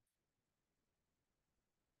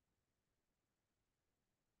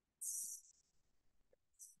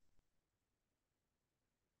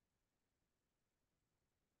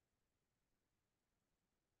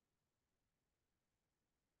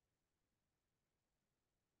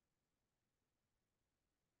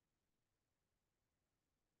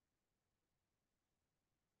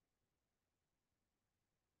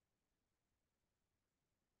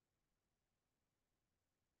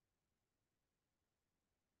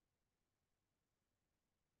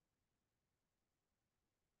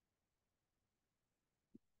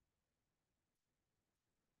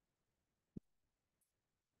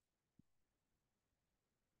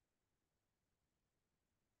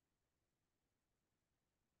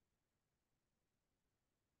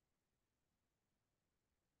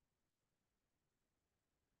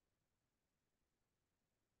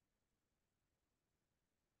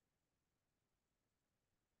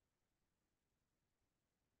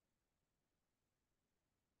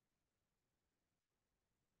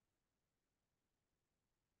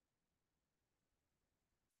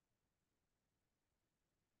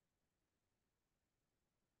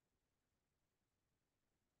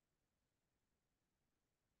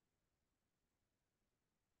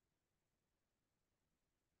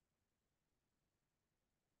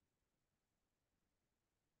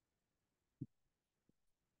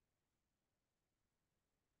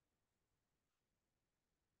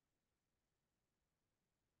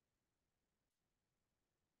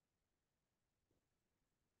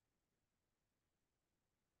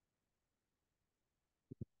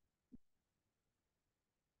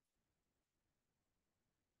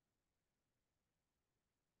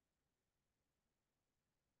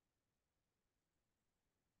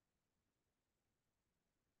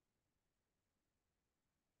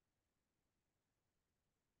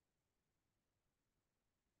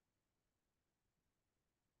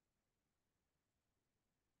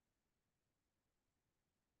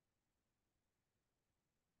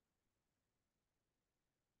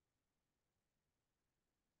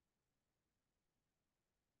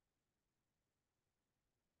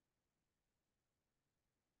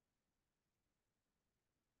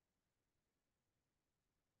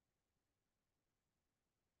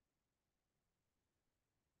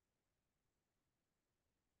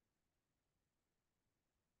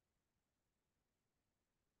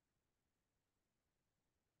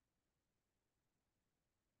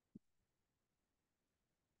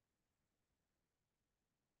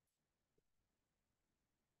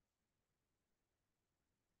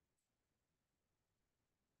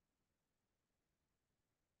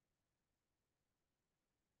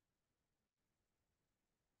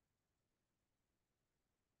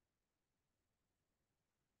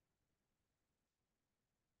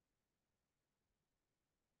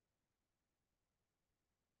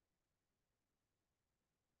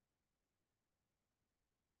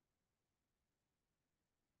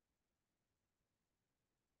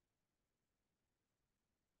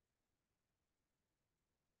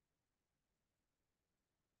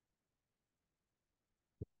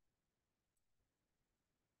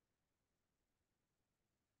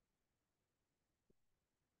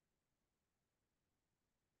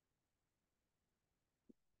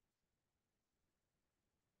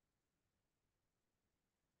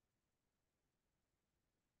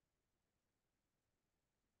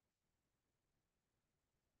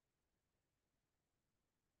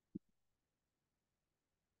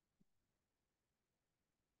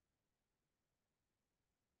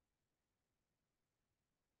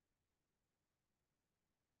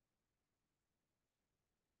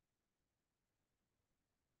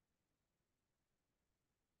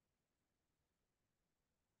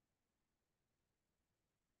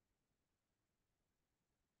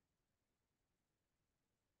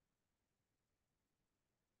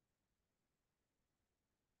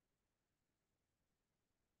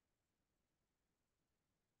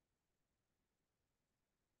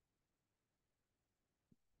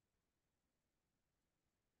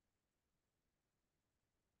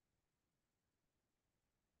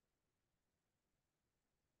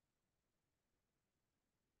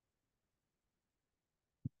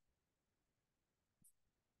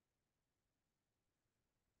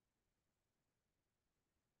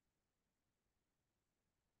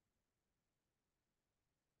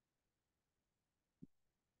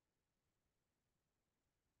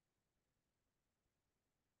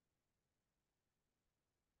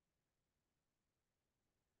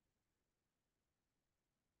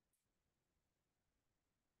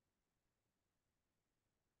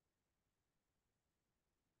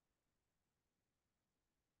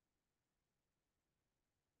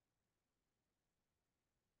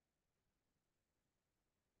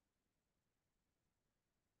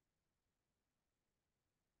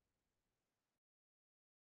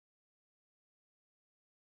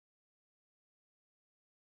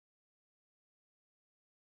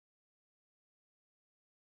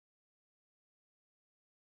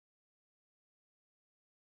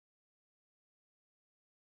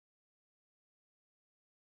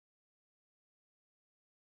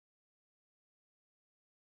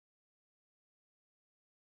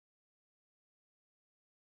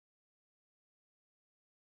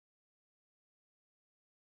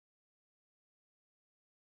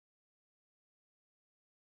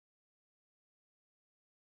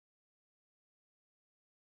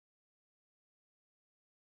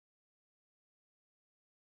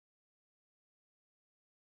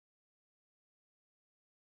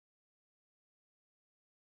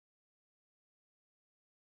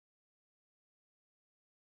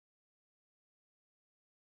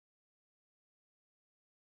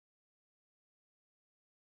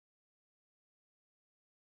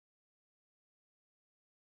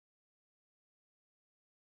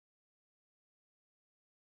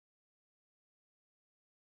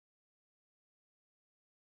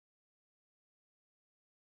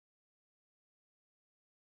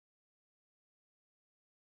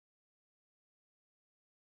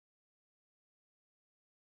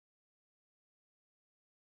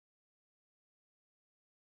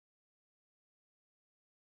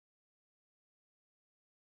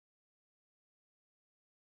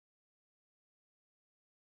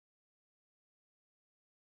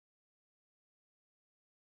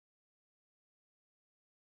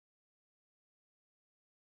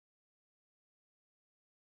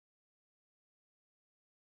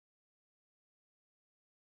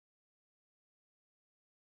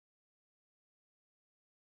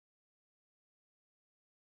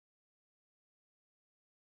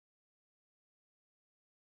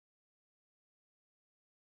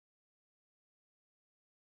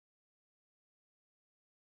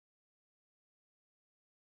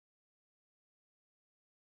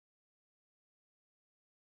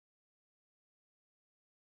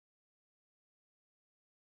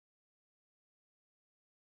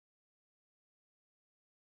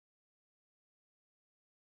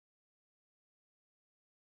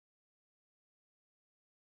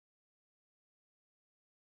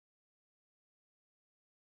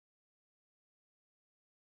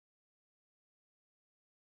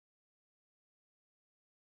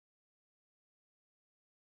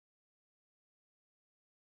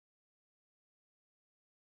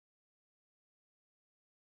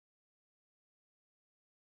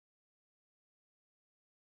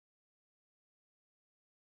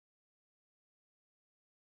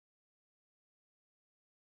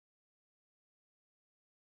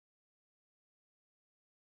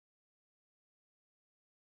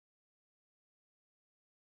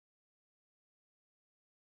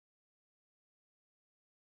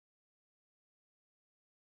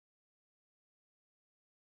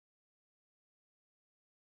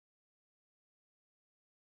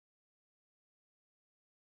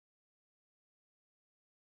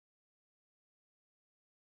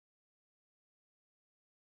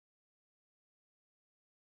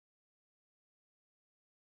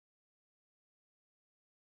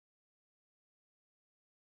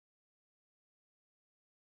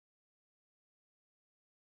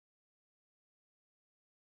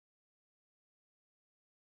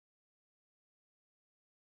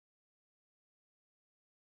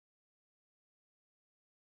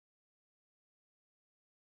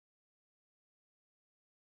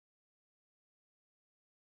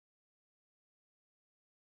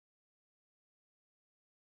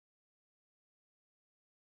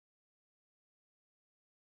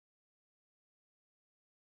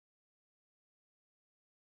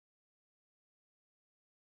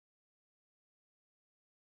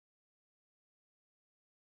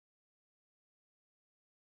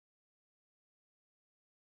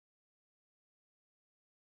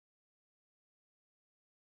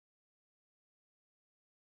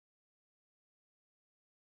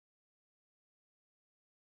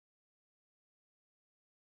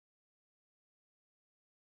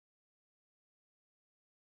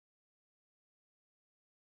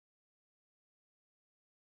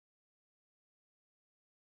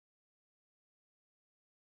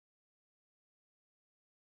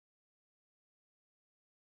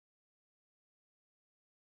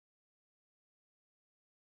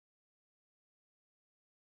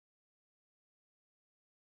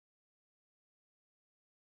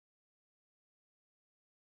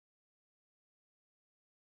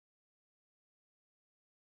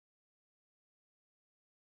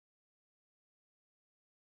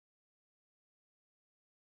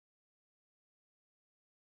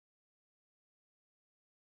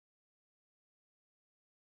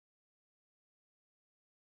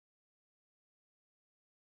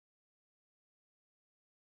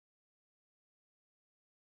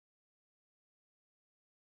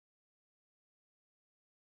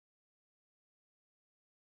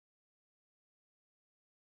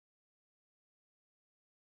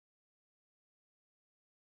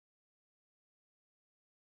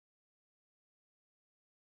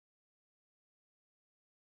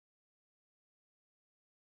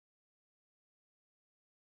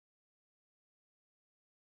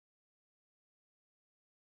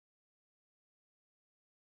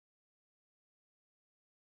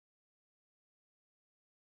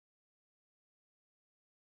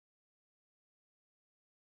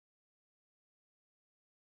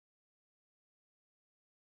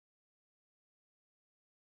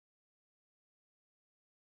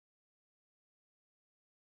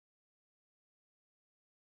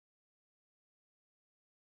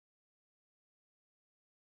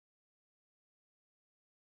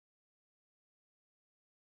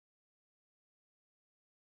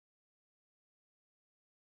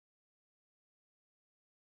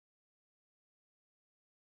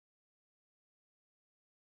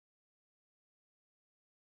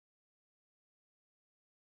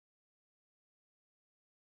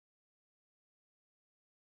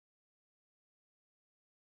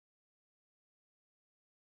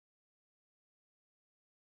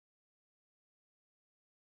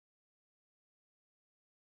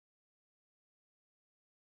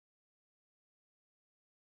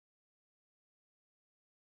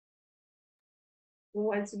 Who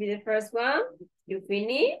wants to be the first one? You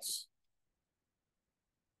finish?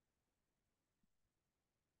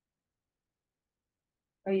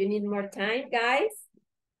 Or you need more time, guys?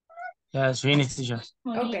 Yes, finish, teacher.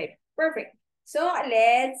 Okay, perfect. So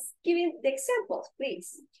let's give you the examples,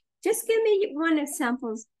 please. Just give me one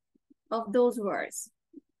example of those words.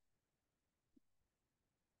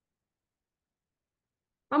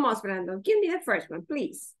 Vamos, Brandon. Give me the first one,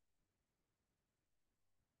 please.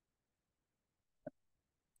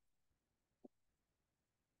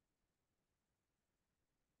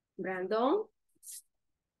 Brandon.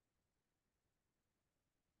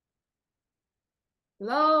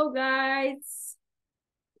 Hello, guys.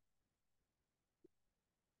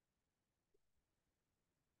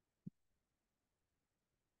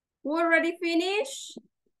 Who already finished?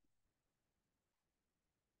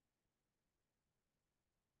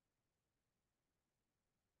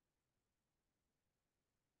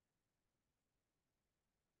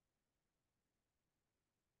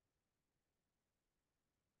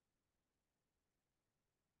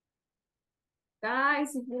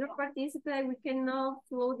 Guys, if you don't participate, we cannot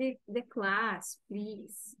flow the class,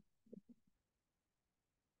 please.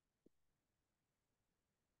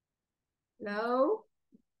 Hello?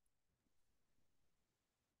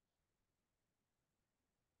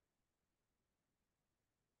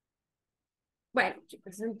 Bueno,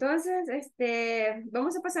 chicos, entonces,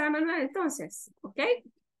 vamos a pasar a manual entonces, ¿ok?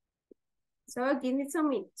 So, give me some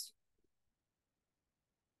minutes.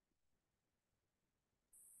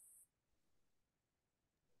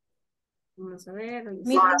 Vamos a ver,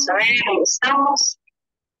 ¿dónde Vamos a ver, ¿dónde estamos?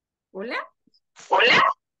 Hola. Hola.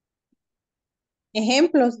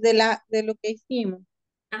 Ejemplos de lo que hicimos.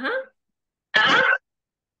 Ajá.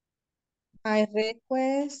 I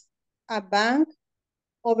request a bank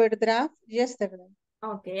overdraft yesterday.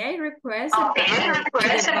 Okay, I request Okay, I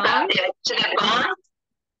request to the bank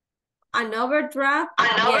an overdraft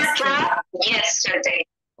yesterday.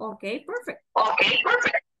 Okay, perfect. Okay,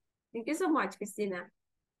 perfect. Thank you so much, Christina.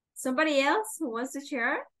 Somebody else who wants to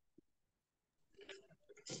share?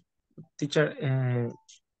 Teacher,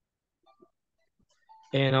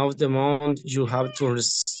 end of the month, you have to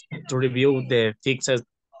review the fixed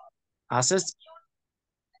assets.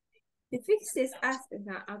 The fixes assets,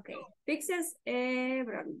 okay. Fixes,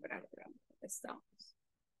 bravo. Estamos.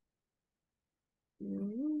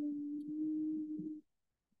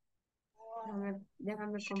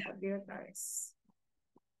 Déjame compartir otra vez.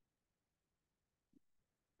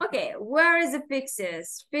 Okay, where is the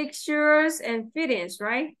fixes? Fixtures and fittings,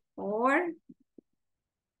 right? Or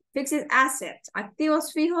fixed assets,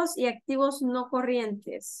 activos fijos y activos no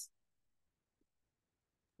corrientes.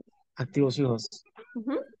 Activos fijos.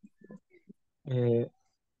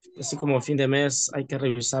 Así como fin de mes hay que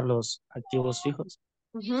revisar los activos fijos.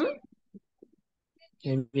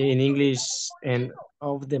 In English, end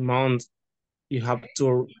of the month, you have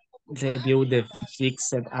to review the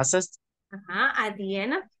fixed assets. At the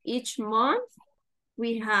end of each month,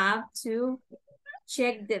 we have to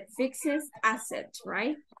check the fixed assets,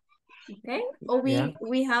 right? Okay, or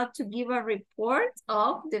we have to give a report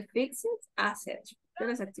of the fixed assets. De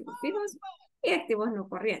los activos fijos y activos no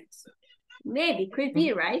corrientes. Maybe, could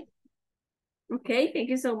be, right? Okay, thank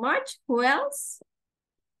you so much. Who else?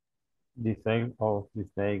 The sales of this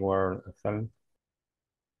day were excellent.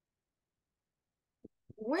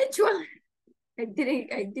 Which one? I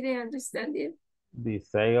didn't understand it. The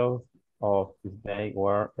sales of this day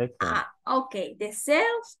were excellent. Okay, the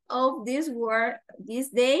sales of this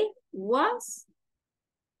day were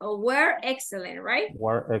excellent, right?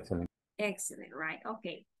 Were excellent. Excellent, right?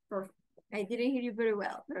 Okay, perfect. I didn't hear you very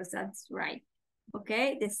well, but that's right.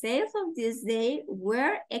 Okay, the sales of this day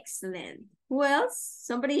were excellent. Who else?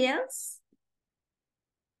 Somebody else?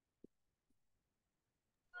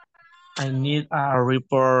 I need a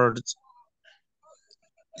report,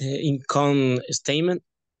 the income statement.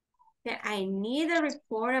 Yeah, I need a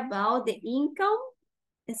report about the income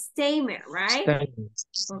statement, right?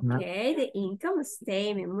 Okay, the income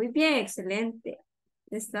statement. Muy bien, excelente.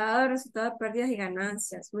 Estado de resultados, pérdidas y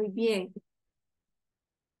ganancias. Muy bien.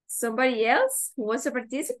 Somebody else who wants to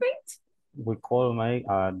participate? We could make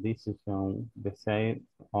a decision based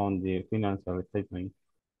on the financial statement.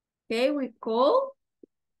 Okay, we could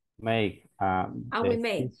make a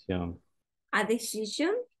decision. A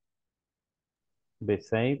decision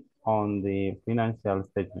based on the financial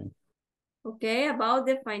statement. Okay, about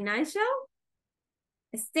the financial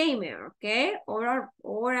statement, okay, or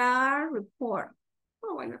a report.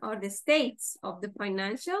 Oh, bueno, or the states of the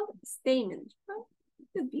financial statement. Oh,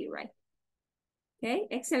 could be right. Okay,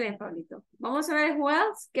 excellent, Pablito. Vamos a ver who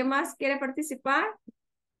else. ¿Qué más quiere participar?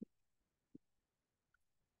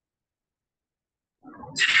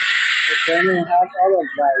 Statement has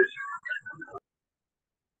overdrive.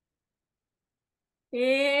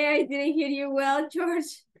 Hey, I didn't hear you well,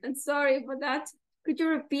 George. I'm sorry for that. Could you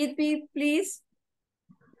repeat me, please?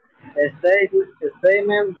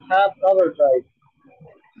 Statement has overdrive.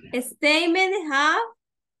 A statement have.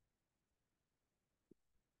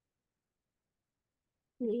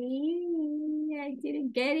 I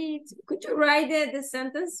didn't get it. Could you write the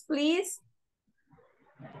sentence, please?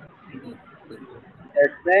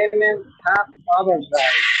 Statement has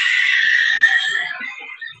overdrive.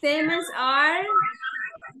 Statements are.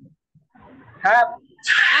 Have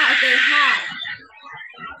Okay, have.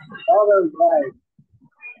 overdrive.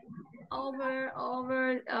 Over.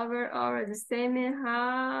 The statement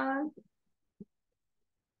have.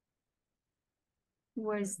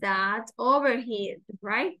 Where's that? Overhead,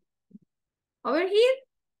 right? Overhead?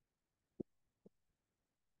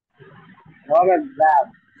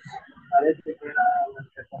 Overdrive. Parece que era-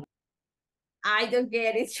 I don't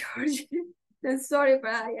get it, George. I'm sorry,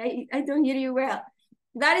 but I don't hear you well.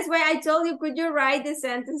 That is why I told you, could you write the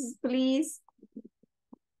sentences, please?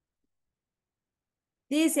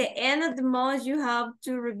 This end of the month, you have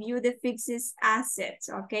to review the fixed assets.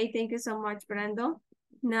 Okay, thank you so much, Brando.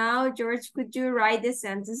 Now, George, could you write the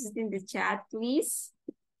sentences in the chat, please?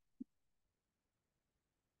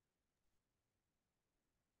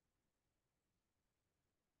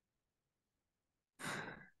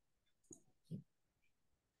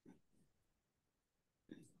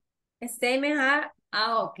 A statement have,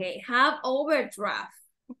 okay, have overdraft.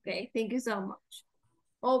 Okay, thank you so much.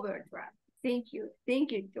 Overdraft. Thank you,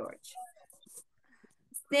 George.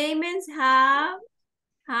 Statements have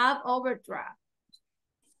overdraft.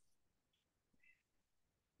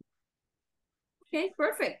 Okay,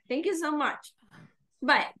 perfect. Thank you so much.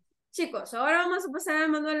 Vale, chicos, ahora vamos a pasar al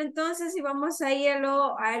manual entonces y vamos a ir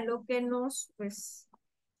a lo que nos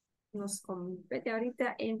compete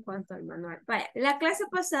ahorita en cuanto al manual. Vaya, la clase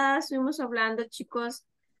pasada estuvimos hablando, chicos,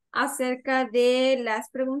 acerca de las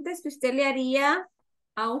preguntas que usted le haría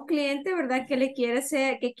a un cliente, ¿verdad? Que le quiere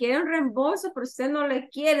hacer, que quiere un reembolso, pero usted no le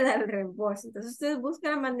quiere dar el reembolso. Entonces usted busca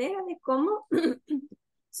la manera de cómo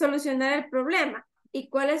solucionar el problema. ¿Y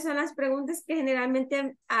cuáles son las preguntas que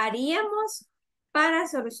generalmente haríamos para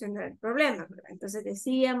solucionar el problema, ¿verdad? Entonces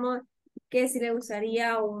decíamos que si le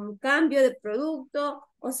gustaría un cambio de producto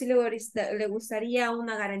o si le gustaría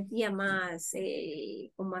una garantía más,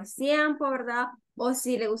 con más tiempo, ¿verdad? O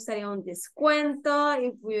si le gustaría un descuento,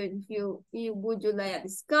 would you like a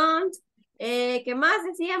discount. ¿Qué más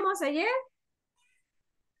decíamos ayer?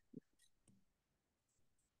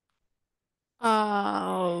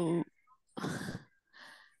 Ah,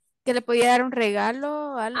 que le podía dar un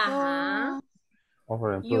regalo, Ajá. algo.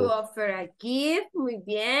 Offer and You proof. offer a gift, muy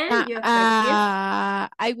bien. You offer a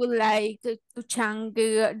gift. I would like to change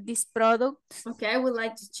this product. Okay, I would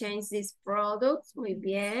like to change this product, muy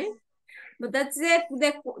bien. But that's it.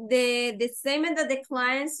 The statement that the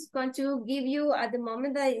client is going to give you at the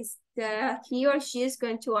moment that is he or she is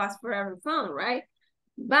going to ask for a refund, right?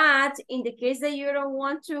 But in the case that you don't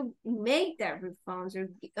want to make that refunds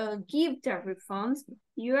or give that refunds,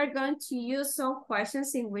 you are going to use some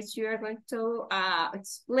questions in which you are going to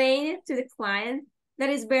explain it to the client that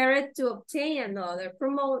it's better to obtain another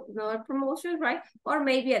promotion, right? Or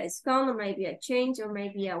maybe a discount, or maybe a change, or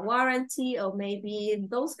maybe a warranty, or maybe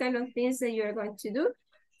those kind of things that you're going to do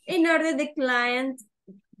in order the client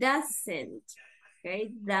doesn't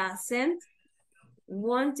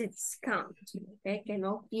want a discount, okay? Que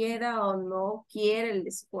no quiera o no quiere el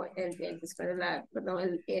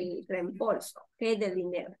reembolso, okay, del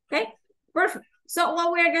dinero, okay? Perfect. So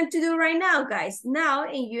what we are going to do right now, guys, now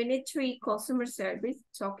in Unit 3, customer service,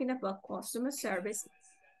 talking about customer service,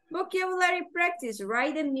 vocabulary practice,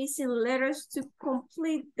 write the missing letters to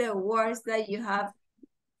complete the words that you have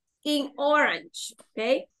in orange,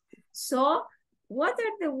 okay? So what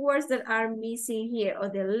are the words that are missing here, or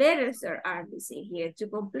the letters that are missing here to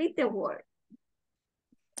complete the word?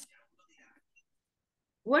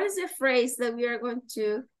 What is the phrase that we are going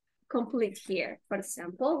to complete here? For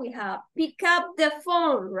example, we have pick up the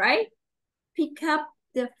phone, right? Pick up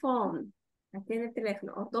the phone. Atiende el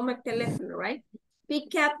teléfono, o toma el teléfono, right?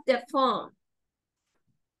 Pick up the phone.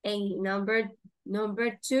 And number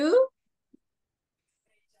 2,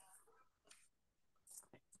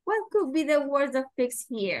 what could be the words of fix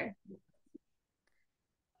here?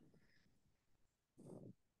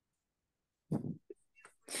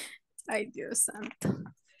 Ay, Dios santo.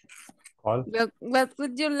 Call. What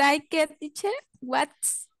would you like, teacher? What?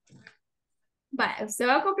 Vale, usted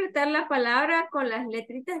va a completar la palabra con las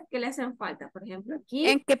letritas que le hacen falta. Por ejemplo, aquí.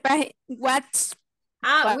 ¿En qué página? What?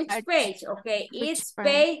 which Part. page? Okay, Which it's part?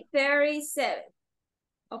 page 37.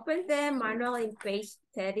 Open the manual in page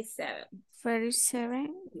 37.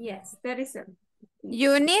 37. Yes, 37.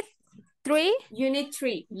 Unit 3. Unit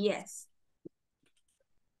 3, yes.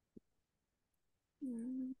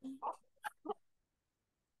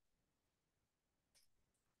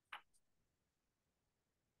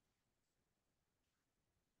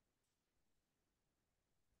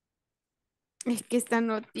 Es que esta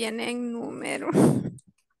no tienen número.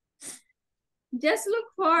 Just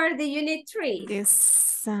look for the unit 3.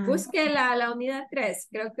 Busque la unidad 3.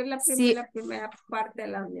 Creo que es Sí. la primera parte de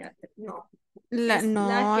la unidad 3. No.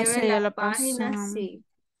 No, que esa ve ya la la página, pasamos. sí.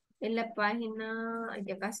 En la página,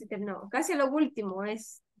 ya casi terminó. Casi lo último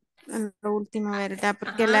es. Lo último, ¿verdad?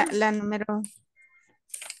 Porque Ajá. la número.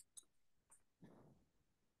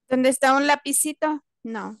 ¿Dónde está un lapicito?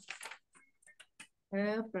 No.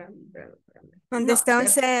 Espérame. ¿Dónde No, está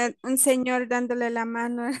un señor dándole la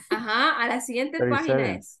mano? Ajá, a la siguiente 37.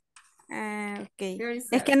 página es. Ah, ok.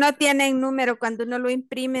 37. Es que no tienen número. Cuando uno lo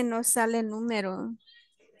imprime no sale número.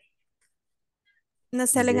 No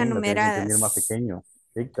salen Bien, lo tiene que imprimir más enumeradas. pequeño.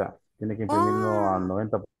 Dicta, tiene que imprimirlo Oh, al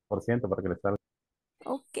 90% para que le salga.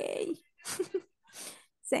 ok.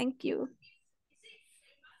 Thank you.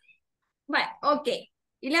 Bueno, ok.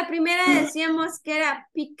 Y la primera decíamos que era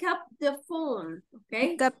pick up the phone, ¿ok?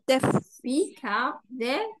 Pick up the Pick up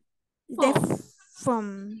the phone.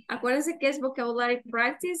 phone. Acuérdense que es vocabulary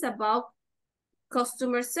practice about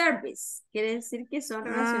customer service. Quiere decir que son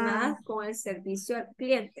relacionadas con el servicio al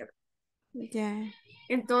cliente. Ya.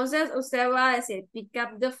 Entonces, usted va a decir pick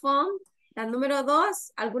up the phone. La número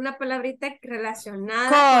 2, alguna palabrita relacionada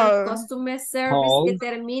Call. con customer service que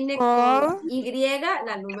termine Call. con Y.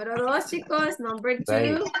 La número 2, chicos. Number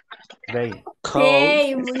 2. Day.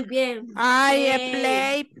 Pay, muy bien. Ay, Pay.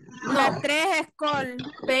 play. No, La 3 es call.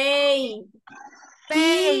 pay.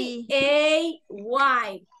 Pay.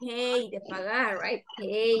 P-A-Y. Pay, de pagar, right?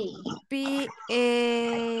 Pay. P-A.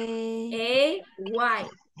 A-Y.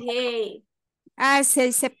 Pay. Ah,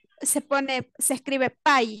 se pone, se escribe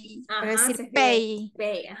pay, para Ajá, decir se escribe pay.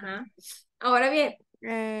 pay, ajá. Ahora bien,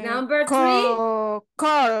 number 3, Call.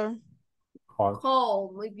 Call. Call.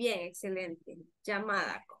 call. Muy bien, excelente.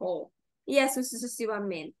 Llamada, call. Y así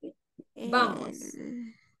sucesivamente. Vamos.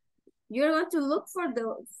 You're going to look for the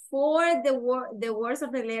words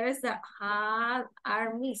of the letters that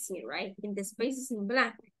are missing, right? In the spaces in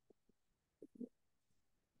blank.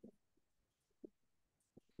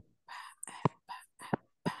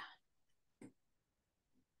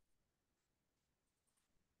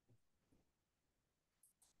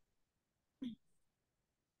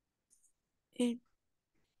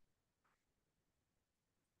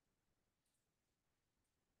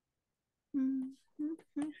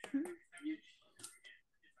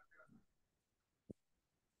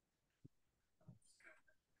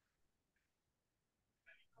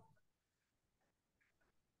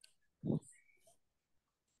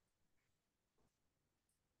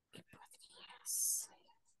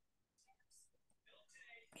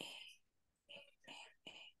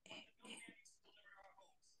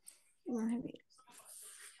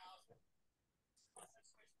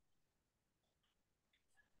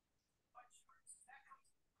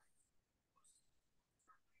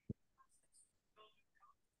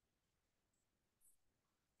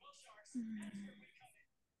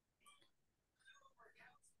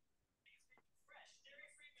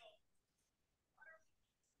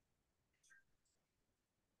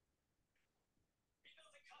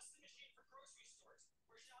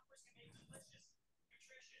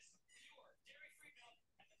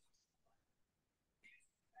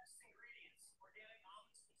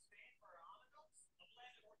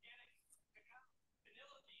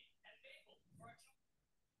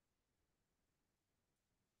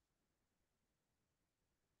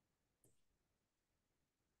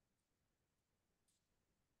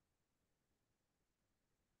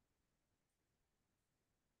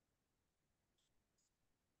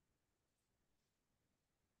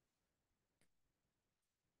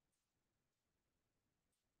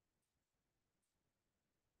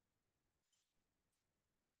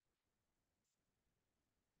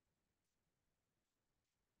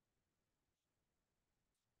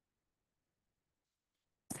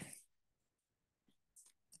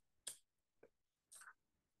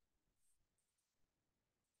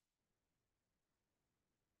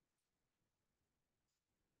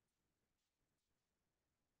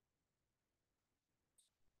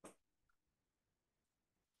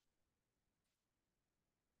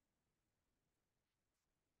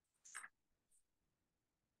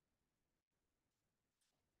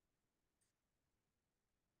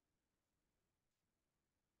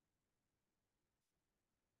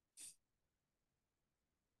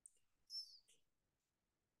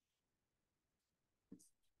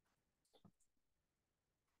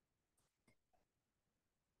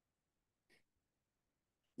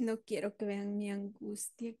 No quiero que vean mi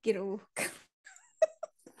angustia, quiero buscar.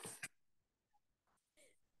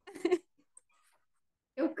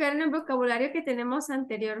 Buscar en el vocabulario que tenemos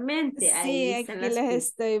anteriormente. Sí, Ahí están aquí las las pistas.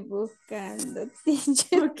 estoy buscando,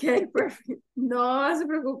 teacher. Ok, perfecto. No se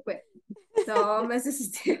preocupe. Tómese su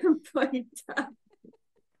tiempo ahorita.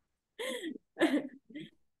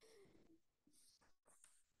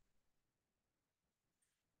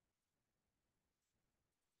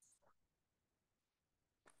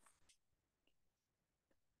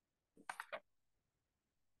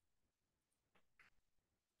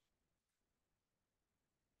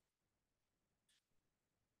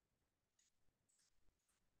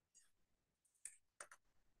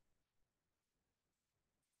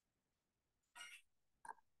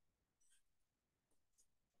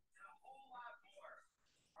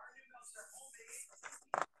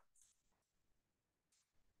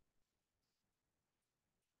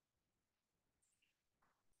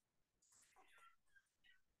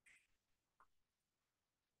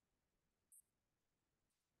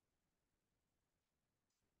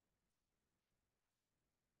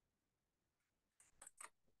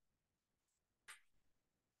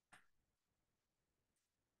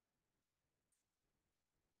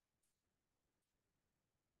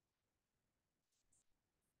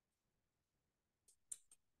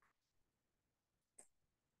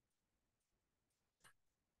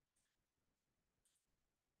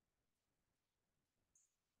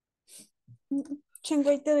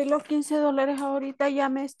 Chingo, y te doy los $15 ahorita,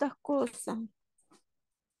 llame estas cosas.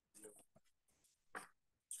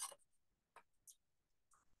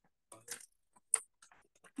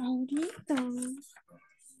 Ahorita.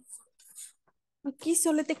 Aquí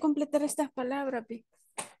solo te completar estas palabras, ve.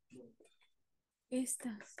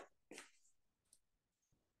 Estas.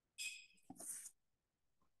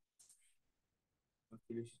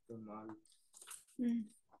 Aquí lo hiciste mal. Mm.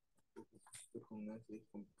 Lo hiciste con S y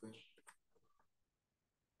con P.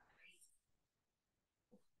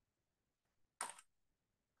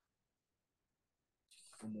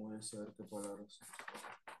 ¿Cómo voy a saber qué palabras?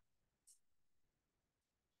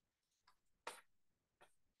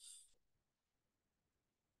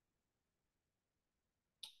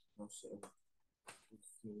 No sé.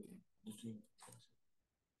 No sé.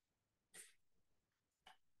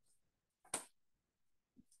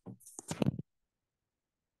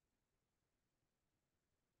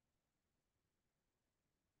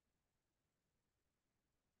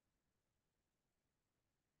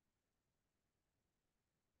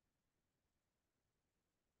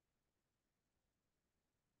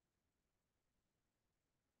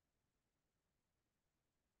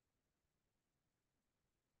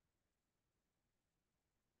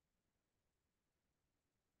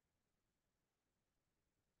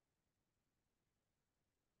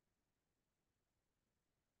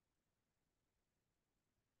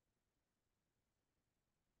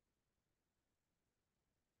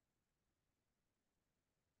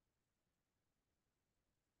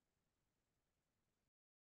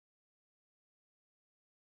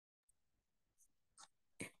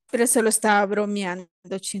 Pero solo estaba bromeando,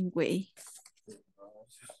 chingüey.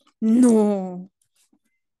 No,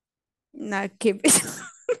 nada que ver.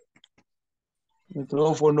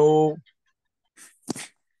 Micrófono.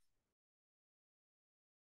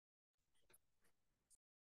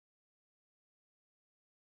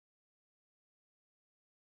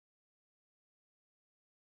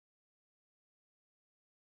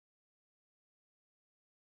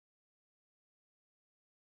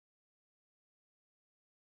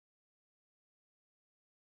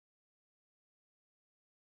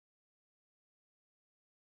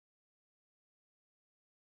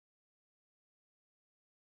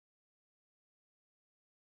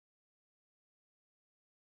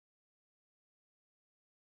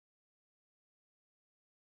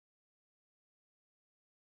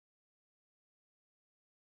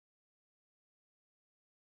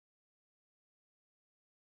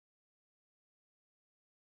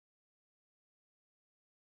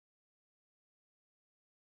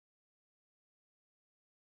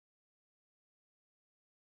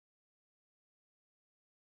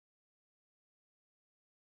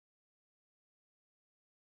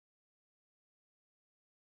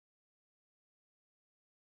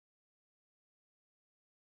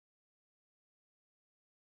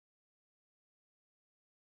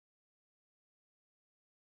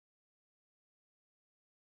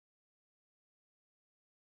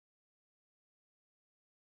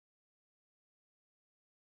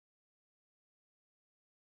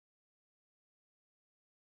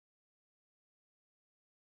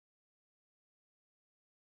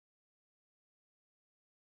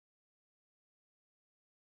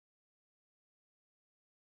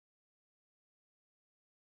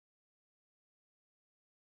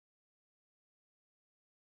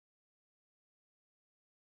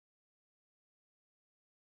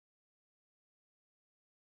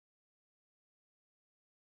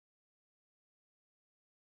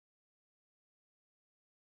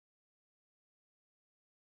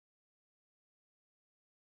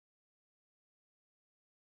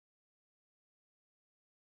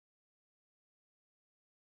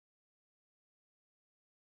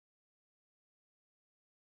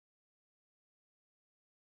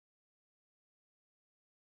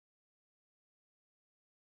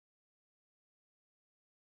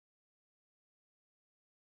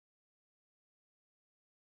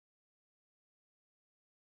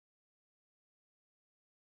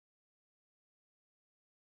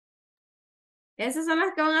 Esas son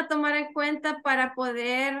las que van a tomar en cuenta para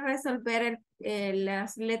poder resolver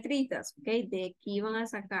las letritas, ¿ok? De aquí van a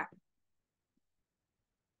sacar.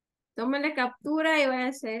 Tómenle captura y vayan a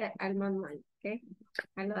hacer al manual, ¿ok?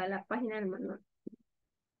 A lo de la página del manual.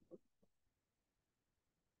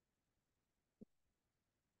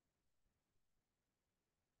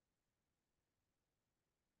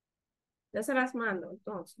 Yo se las mando,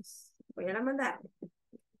 entonces. Voy a la mandar.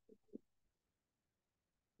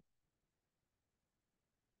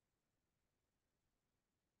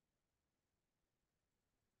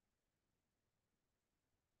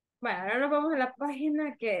 Bueno, ahora nos vamos a la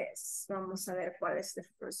página que es. Vamos a ver cuál es the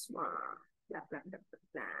first one. Bla, bla, bla, bla,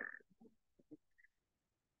 bla.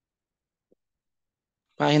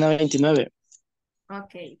 Página 29.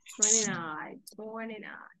 Ok, 29,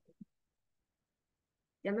 29.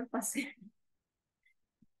 Ya me pasé.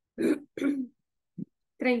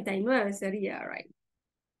 39 sería, right?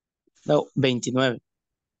 No, 29.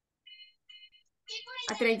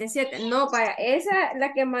 A 37. No, para esa,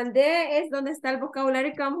 la que mandé es donde está el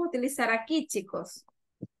vocabulario que vamos a utilizar aquí, chicos.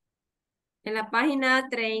 En la página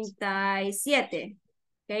 37.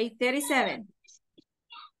 Ok, 37.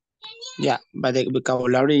 Yeah, but the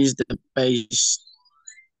vocabulary is the page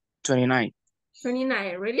 29.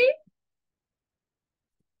 29, really?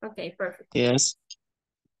 Ok, perfect. Yes.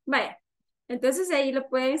 Vaya. Entonces ahí lo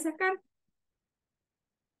pueden sacar.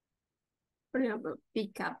 Por ejemplo,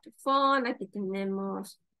 pick up the phone. Aquí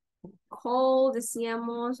tenemos call,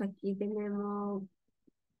 decíamos. Aquí tenemos.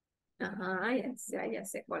 Ajá, ya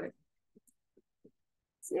sé cuál es.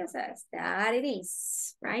 Sí, ya sabes. That it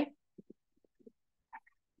is, right?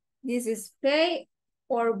 This is pay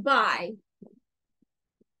or buy.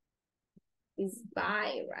 Is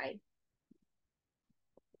buy, right?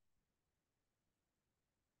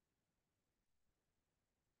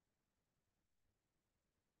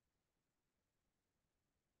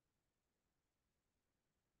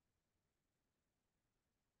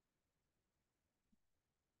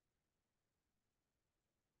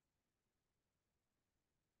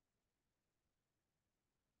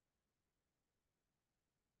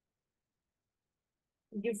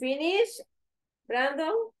 You finish,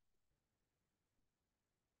 Brandon?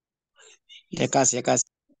 Ya casi, ya casi.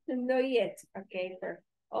 No yet. Okay, perfect.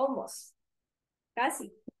 Almost.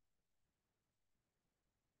 Casi.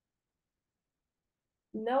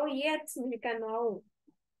 No yet significa no aún.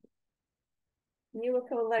 New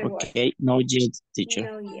vocabulary word. Okay, no yet, teacher.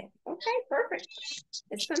 No yet. Okay, perfect.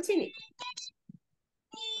 Let's continue.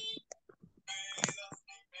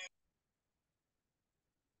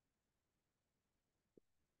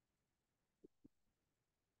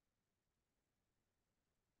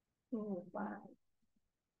 Oh, wow.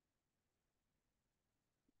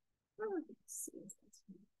 Oh, let's see.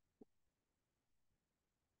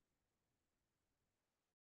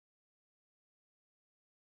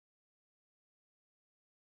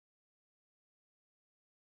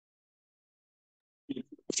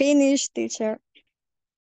 Finish, teacher.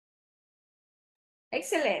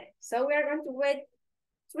 Excellent. So we are going to wait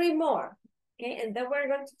 3 more. Okay, and then we're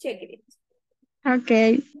going to check it.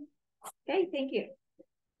 Okay. Okay, thank you.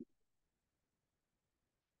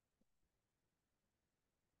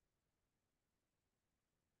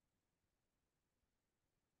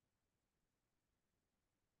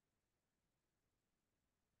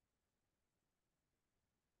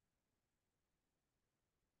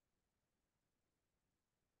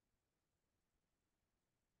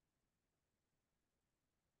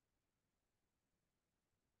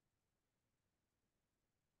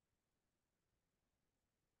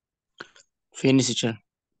 Finish, teacher.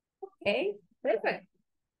 Okay, perfect.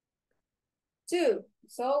 2.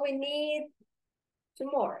 So we need 2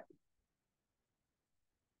 more.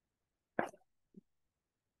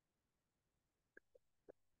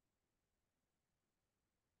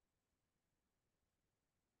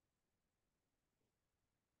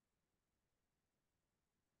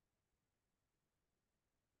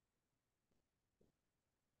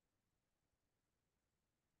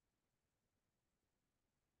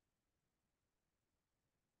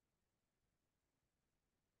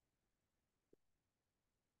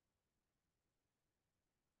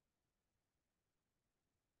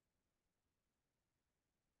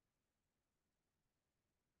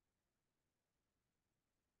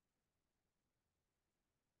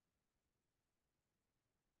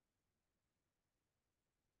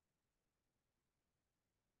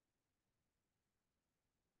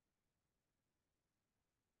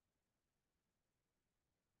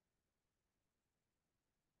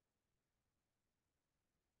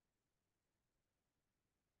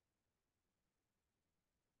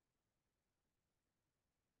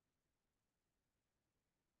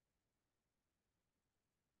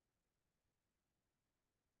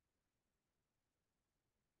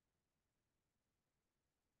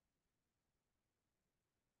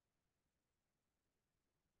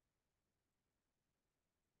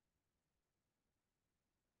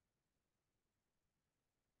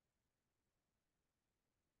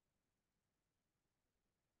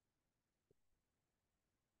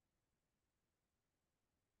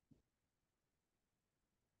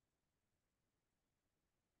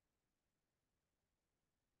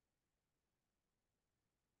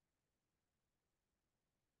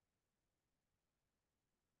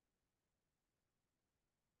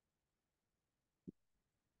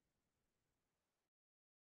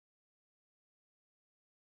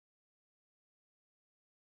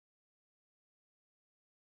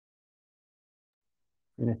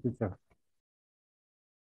 Yes, teacher.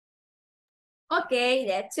 Okay,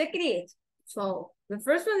 let's check it. So the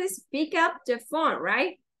first one is pick up the phone,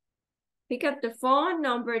 right? Pick up the phone.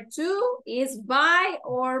 Number 2 is buy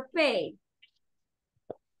or pay.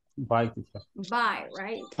 Bye, teacher. Buy,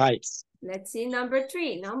 right? Fights. Let's see number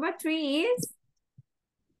 3. Number 3 is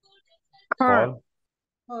Call.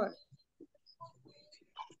 Or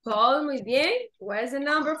call, muy bien. Where's the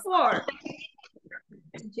number 4?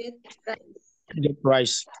 get Get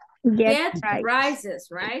price. Get price. prices,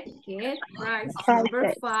 right? Get prices. Number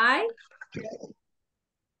Prices. 5,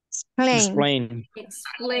 Explain. Explain.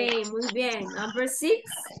 explain, muy bien. Number 6,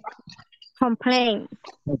 Complain.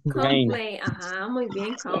 Complain. complain. Ajá, muy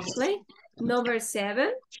bien, complain. Number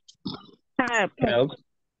 7, Help. Help.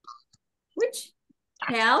 which?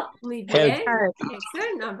 Help, muy Help. bien. Help.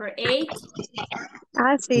 Excellent. Number 8,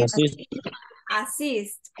 Assist. Assist.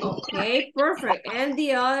 assist. Okay, perfect. And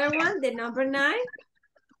the other one, the number 9,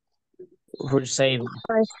 For save.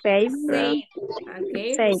 Or save. save.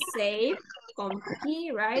 Okay, Save. save. Con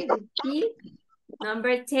P, right? With P.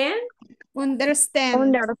 Number 10, Understand.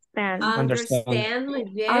 Understand. understand, muy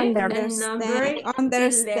bien. And number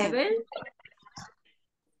Understand. 11,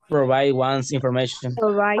 Provide one's information.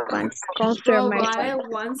 Provide one's confirmation. provide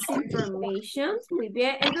one's information, muy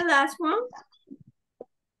bien. And the last one,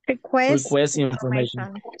 Request. Request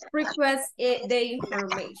information. request the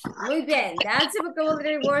information. Muy bien, that's the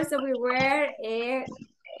vocabulary words that we were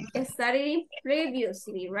studying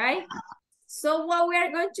previously, right? So what we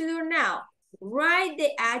are going to do now, write the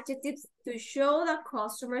adjectives to show the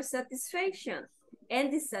customer satisfaction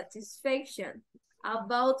and dissatisfaction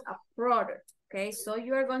about a product, okay? So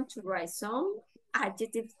you are going to write some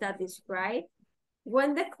adjectives that describe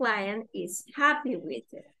when the client is happy with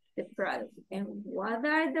it, the product, and what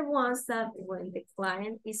are the ones that when the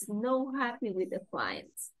client is not happy with the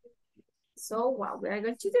clients. So what we are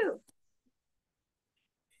going to do.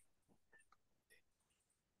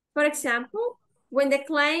 For example, when the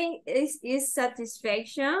client is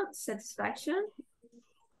satisfaction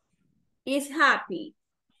is happy.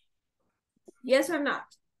 Yes or not?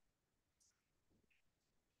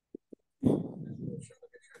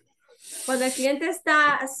 Cuando el cliente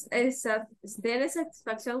tiene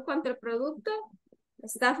satisfacción contra el producto,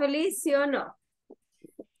 ¿está feliz, sí o no?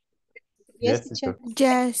 yes, Yes, teacher.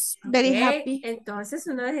 teacher. Yes, very Ok, happy. entonces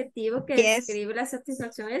un adjetivo que Yes. describe la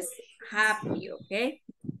satisfacción es happy, ¿ok?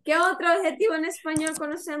 ¿Qué otro adjetivo en español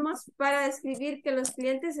conocemos para describir que los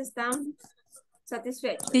clientes están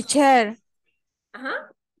satisfechos? Teacher,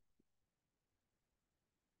 Ajá.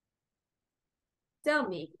 Tell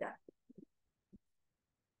me, Ita.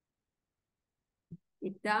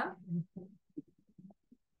 Ita.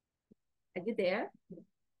 Are you there?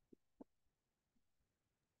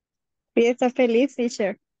 Sí, está feliz,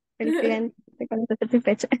 teacher. El cliente cuando está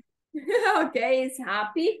satisfecho. Ok, es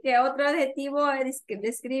happy. ¿Qué otro adjetivo que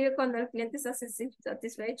describe cuando el cliente está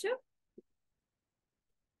satisfecho?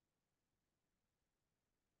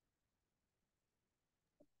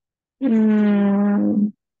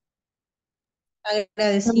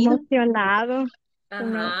 Agradecido. Emocionado.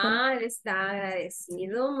 Ajá, él está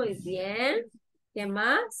agradecido, muy bien. ¿Qué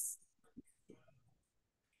más?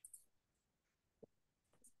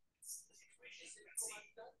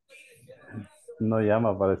 No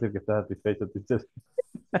llama para decir que está satisfecho, teacher.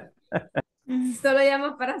 Solo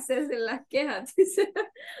llama para hacerse las quejas.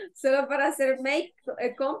 Solo para hacer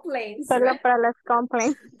complaints. Solo Right? para las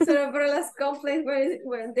complaints. Solo para las complaints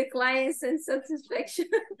when the client's in satisfaction,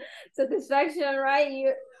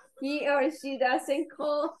 right? He or she doesn't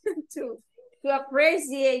call to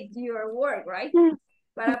appreciate your work, right?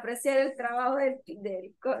 Para apreciar el trabajo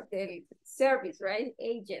del service, right?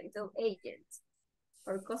 Agent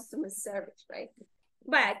or customer service, right?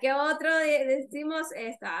 Vaya, ¿qué otro decimos?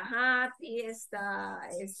 Está happy, está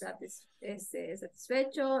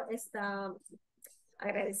satisfecho, está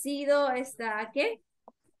agradecido, está ¿qué?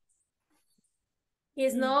 He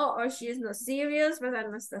is no or she is not serious, ¿verdad?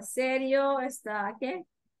 No está serio, está ¿qué?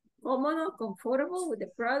 Cómodo, comfortable with the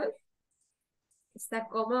product. Está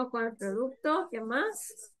cómodo con el producto, ¿qué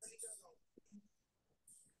más?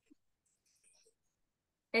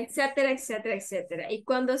 Etcétera, etcétera, etcétera. Y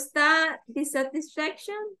cuando está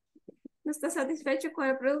dissatisfaction, ¿no está satisfecho con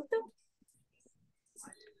el producto?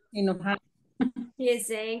 Enojado. He is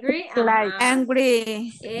angry. Like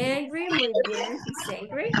angry. Angry, muy bien. He's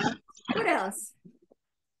angry. What else?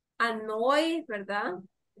 Annoyed, ¿verdad?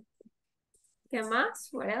 ¿Qué más?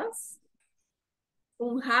 What else?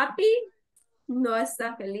 Unhappy. No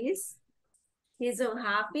está feliz. He's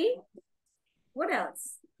unhappy. What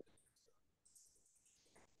else?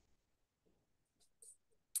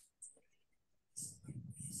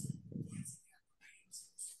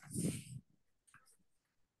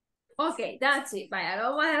 Ok, that's it. Vaya,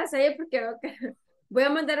 lo vamos a dejar así porque voy a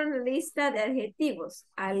mandar una lista de adjetivos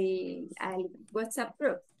al WhatsApp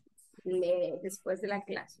group después de la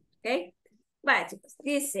clase. Ok. Vaya, chicos.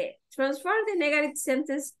 Dice, transform the negative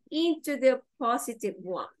sentence into the positive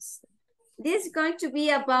ones. This is going to be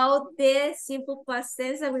about the simple past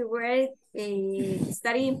tense that we were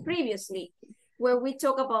studying previously, where we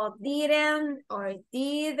talk about didn't or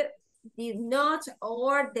did not,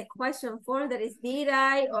 or the question form that is did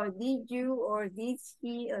I, or did you, or did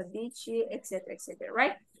he, or did she, etc., etc.,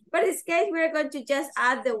 right? But in this case, we're going to just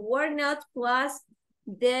add the word not plus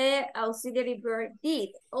the auxiliary verb did,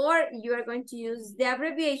 or you are going to use the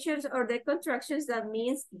abbreviations or the contractions that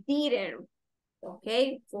means didn't.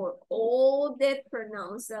 Okay, for all the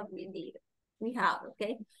pronouns that we have,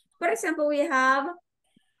 okay? For example, we have,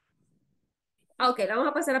 okay, vamos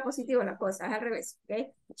a pasar a positivo la cosa, es al revés, okay?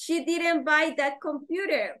 She didn't buy that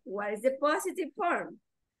computer. What is the positive form?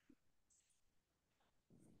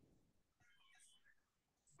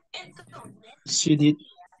 She did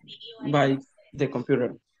buy the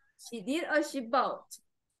computer. She did or she bought?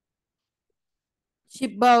 She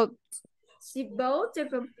bought. She bought the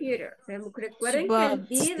computer. She Recuerden que el bought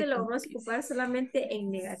did the lo vamos a computer. ocupar solamente en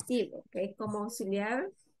negativo, ok, como auxiliar,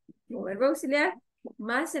 o verbo auxiliar,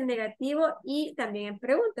 más en negativo y también en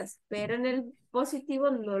preguntas, pero en el positivo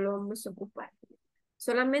no lo vamos a ocupar.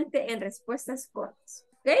 Solamente en respuestas cortas,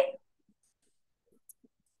 ¿ok?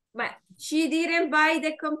 Bueno, she didn't buy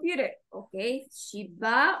the computer, okay? She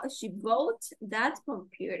bought that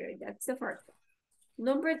computer. That's the first one.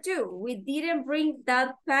 Number 2, we didn't bring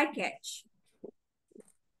that package.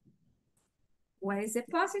 What is the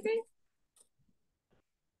positive?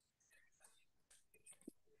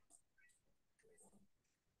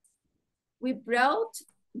 We brought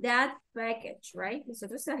that package, right?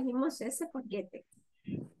 Nosotros trajimos ese paquete.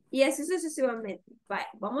 Y así sucesivamente. Vale,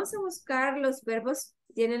 vamos a buscar los verbos.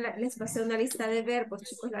 Les pasé una lista de verbos,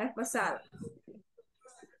 chicos, la vez pasada.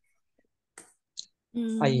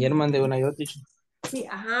 Ayer mandé una yo, teacher. Sí,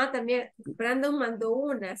 ajá, también. Brandon mandó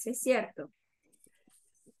una, sí es cierto.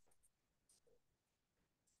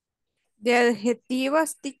 De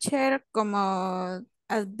adjetivos, teacher, como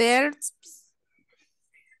adverbs.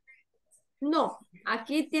 No,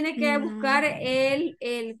 aquí tiene que buscar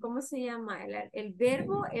 ¿cómo se llama? El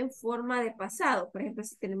verbo en forma de pasado. Por ejemplo,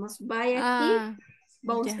 si tenemos buy aquí,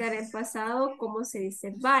 va a buscar en pasado cómo se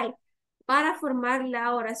dice buy para formar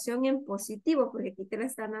la oración en positivo, porque aquí te la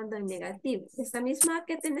están dando en negativo. Esta misma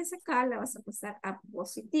que tenés acá la vas a pasar a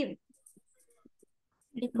positivo.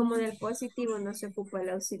 Y como en el positivo no se ocupa el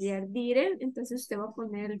auxiliar didn't, entonces usted va a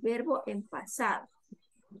poner el verbo en pasado.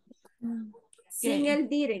 Sin el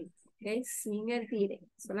didn't. Okay, sin el didn't.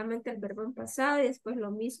 Solamente el verbo en pasado y después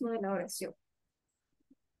lo mismo de la oración.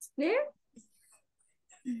 ¿Clear?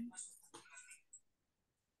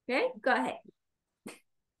 Okay, go ahead.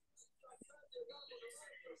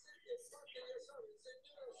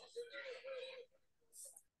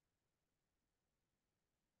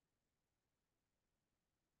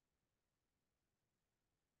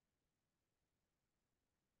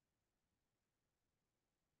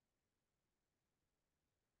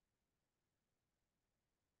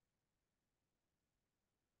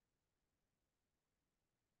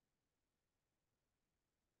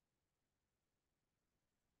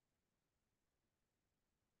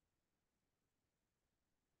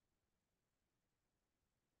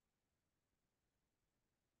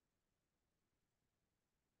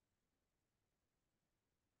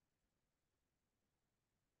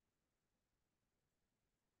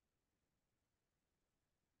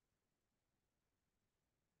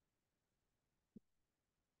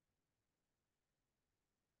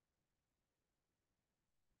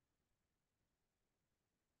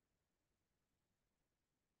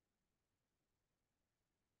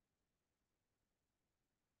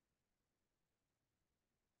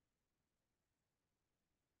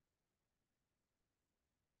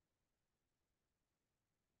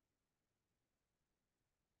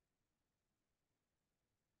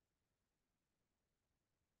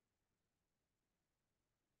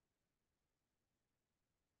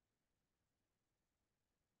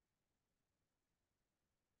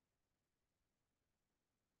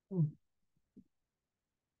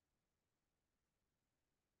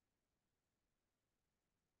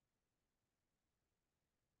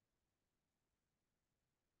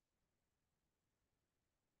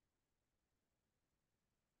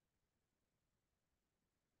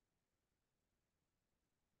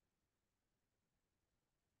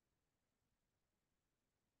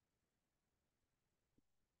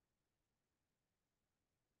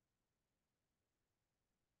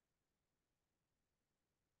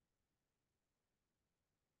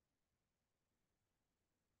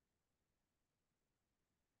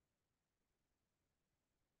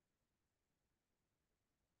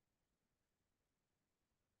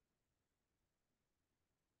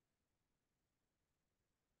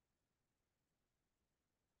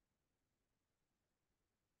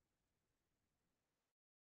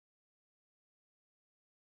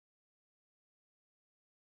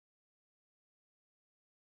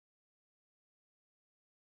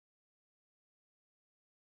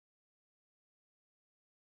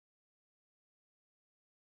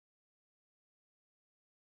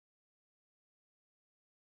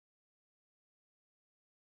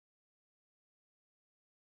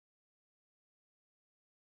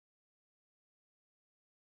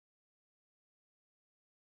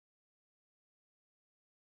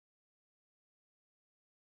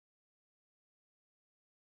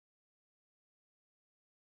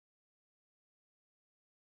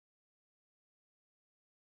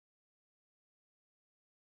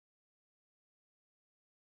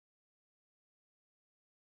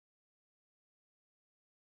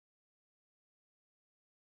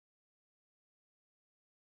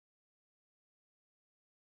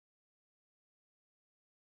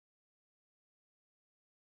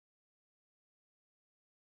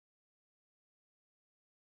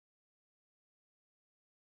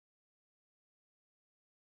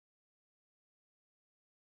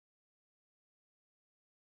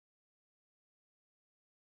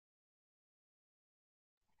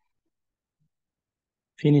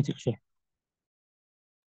 Finish, teacher.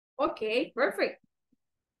 Okay, perfect.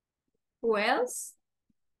 Who else?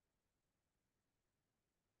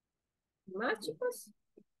 ¿Más, chicos?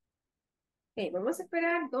 Ok, vamos a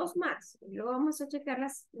esperar dos más. Y luego vamos a checar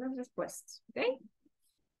las respuestas. ¿Ok?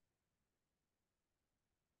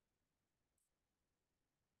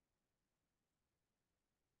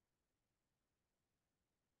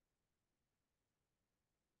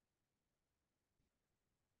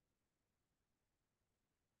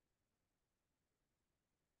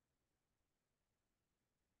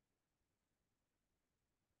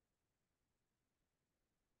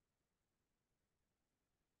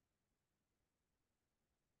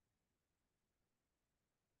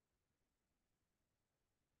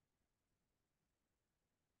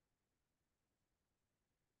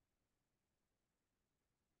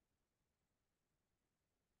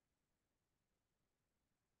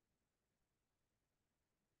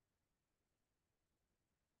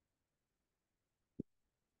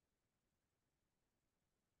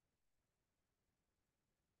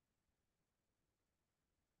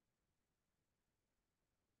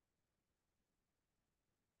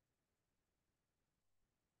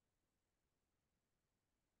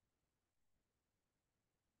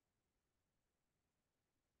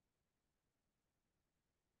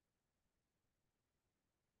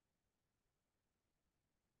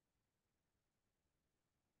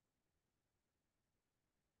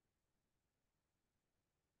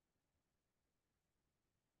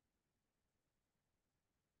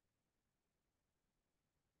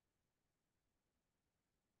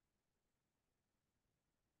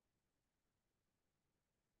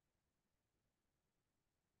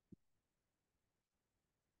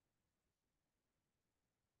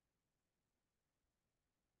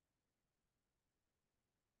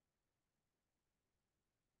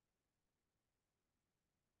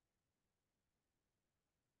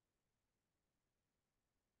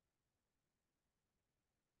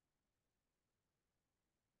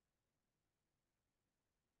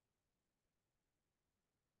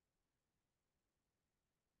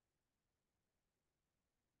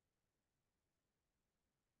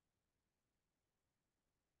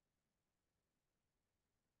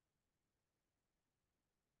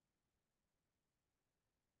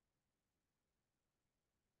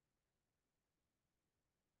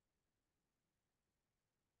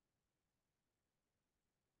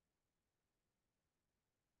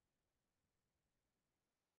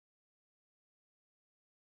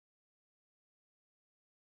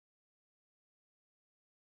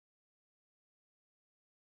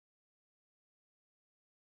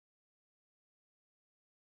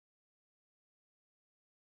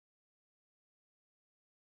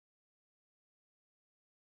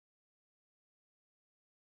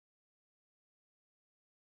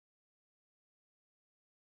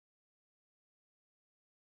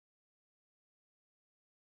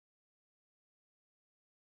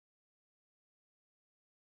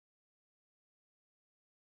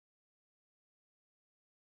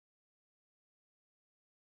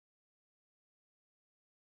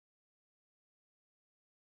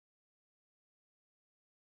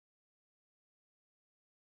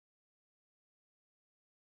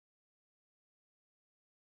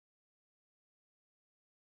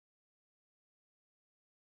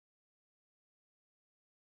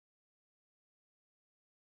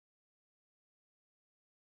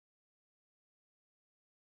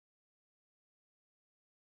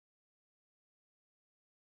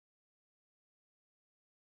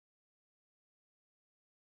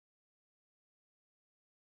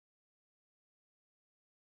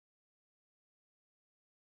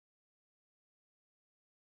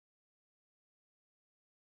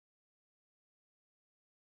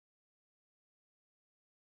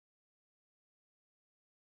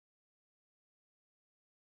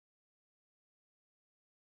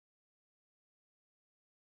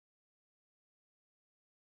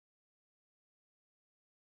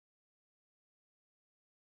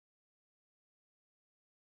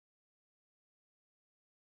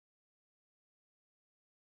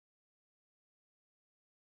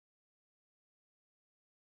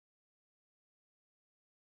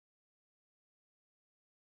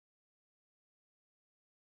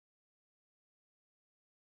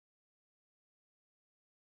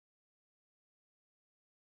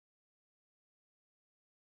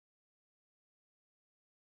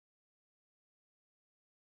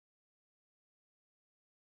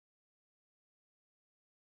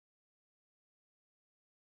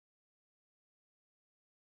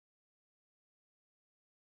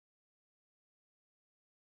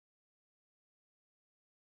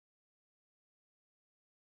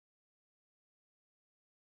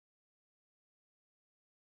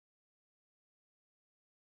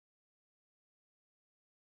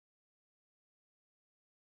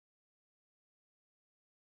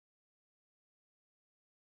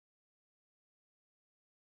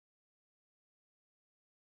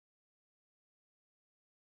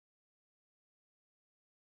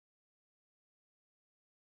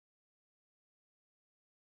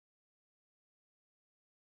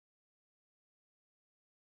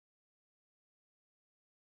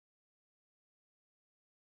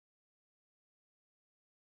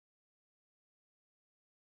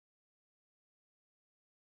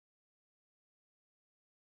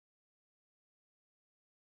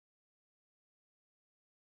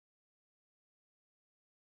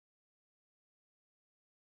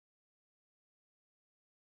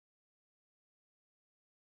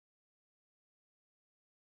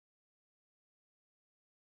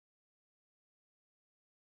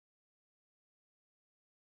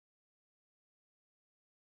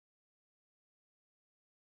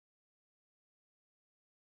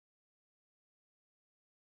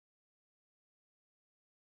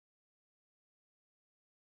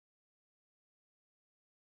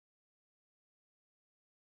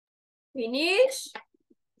 Finish?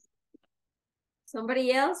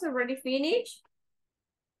 Somebody else already finished?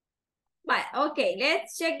 But okay,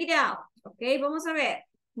 let's check it out. Okay, vamos a ver.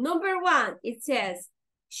 Number 1, it says,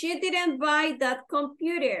 she didn't buy that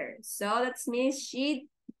computer. So that means she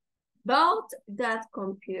bought that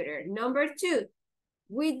computer. Number 2,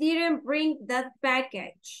 we didn't bring that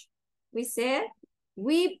package. We said,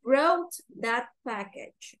 we brought that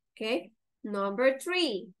package. Okay. Number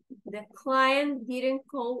 3, the client didn't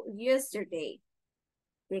call yesterday.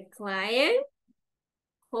 The client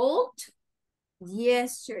called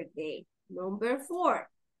yesterday. Number 4.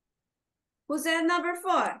 Who said number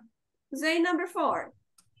 4? Who said number 4?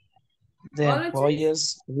 The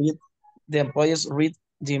employees read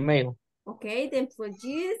the email. Okay, the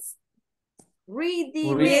employees read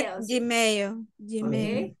the Read emails. Gmail.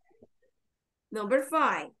 Okay. Number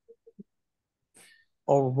 5.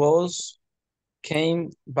 Our boss came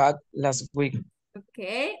back last week.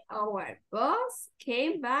 Okay, our boss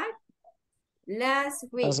came back last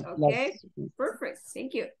week. Okay, perfect.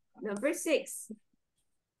 Thank you. Number 6.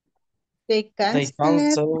 They They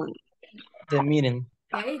canceled the meeting.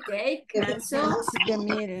 Okay, they canceled The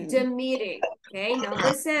meeting. the meeting. Okay,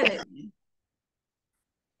 number 7.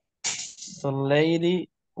 The lady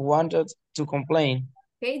wanted to complain.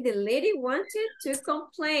 Okay, the lady wanted to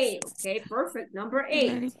complain. Okay, perfect. Number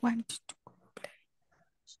 8.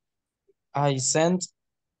 I sent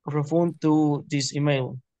refund to this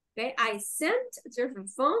email. Okay, I sent the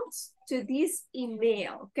refunds to this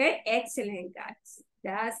email. Okay, excellent, guys.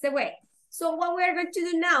 That's the way. So what we are going to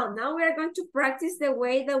do now? Now we are going to practice the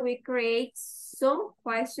way that we create some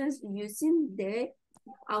questions using the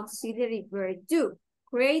auxiliary verb do.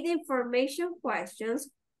 Create information questions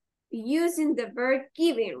using the verb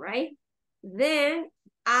given, right? Then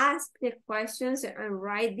ask the questions and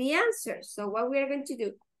write the answers. So what we are going to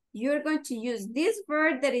do, you're going to use this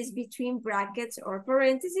verb that is between brackets or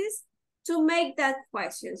parentheses to make that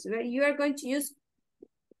question. So you are going to use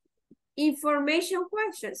information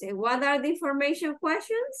questions. And what are the information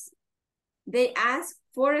questions? They ask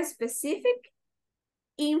for a specific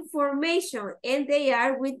information and they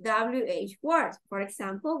are with WH words. For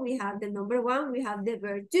example, we have the number 1, we have the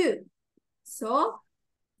verb do. So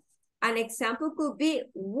an example could be,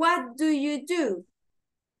 what do you do?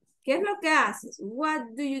 ¿Qué es lo que haces?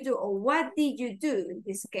 What do you do? Or what did you do in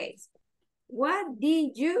this case? What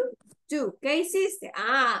did you do? ¿Qué hiciste?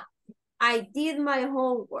 Ah, I did my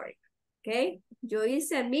homework. ¿Ok? Yo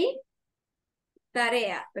hice mi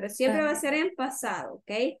tarea, pero siempre va a ser en pasado,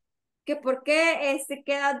 ¿ok? ¿Que por qué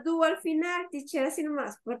queda do al final, teacher, así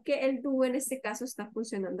nomás? Porque el do en este caso está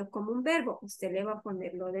funcionando como un verbo. Usted le va a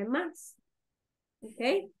poner lo demás.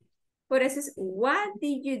 ¿Ok? Por eso es, what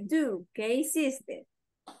did you do? ¿Qué hiciste?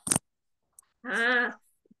 Ah,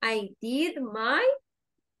 I did my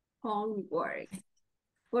homework.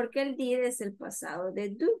 Porque el did es el pasado de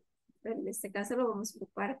do. Pero en este caso lo vamos a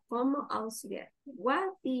ocupar como auxiliar.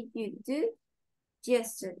 What did you do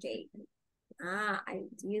yesterday? Ah, I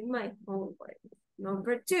did my homework.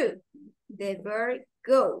 Number 2, the verb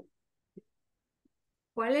go.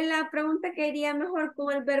 ¿Cuál es la pregunta que iría mejor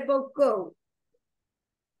con el verbo go?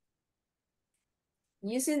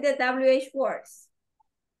 Using the WH words.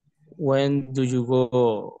 When do you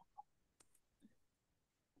go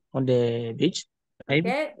on the beach? Maybe?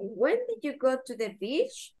 Okay, when did you go to the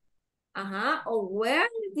beach? Ajá, o where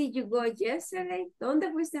did you go yesterday?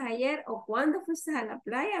 ¿Dónde fuiste ayer? ¿O cuándo fuiste a la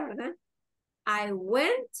playa, verdad? I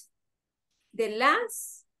went the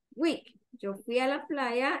last week. Yo fui a la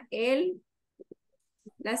playa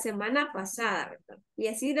la semana pasada, ¿verdad? Y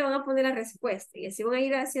así le van a poner la respuesta. Y así van a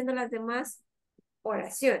ir haciendo las demás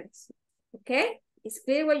oraciones. Okay? Is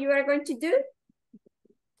clear what you are going to do?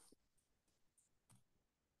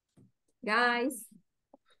 Guys?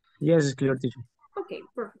 Yes, it's clear, teacher. Okay,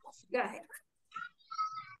 perfect. Go ahead.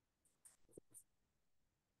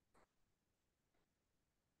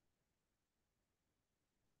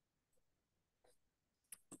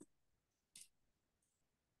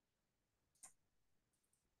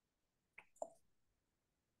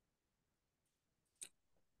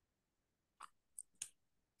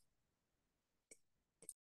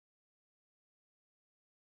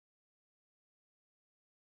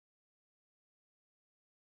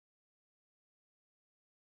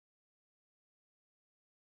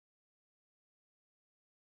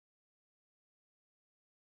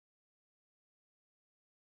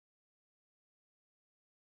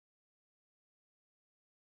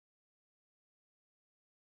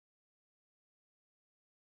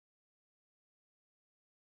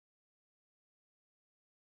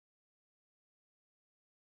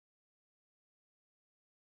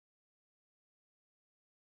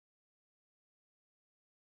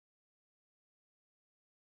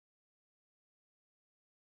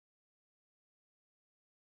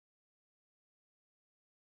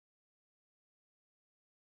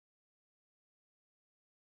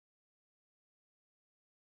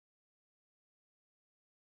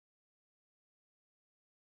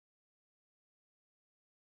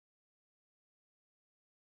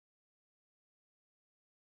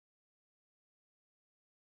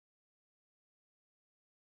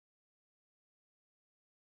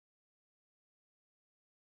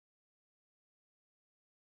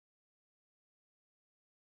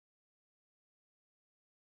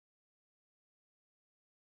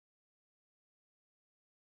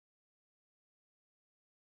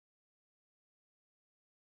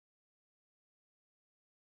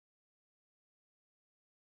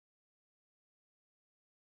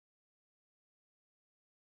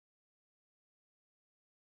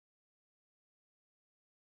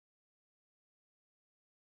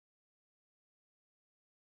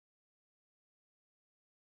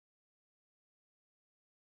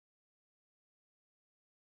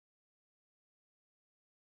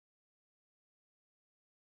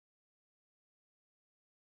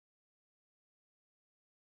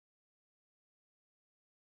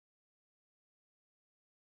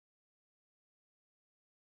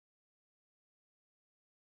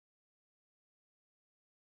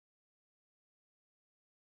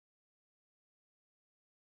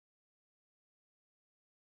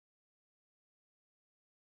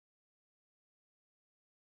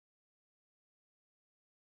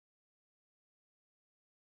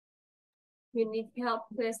 You need help,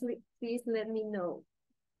 please let me know.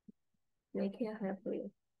 I can help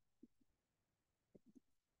you.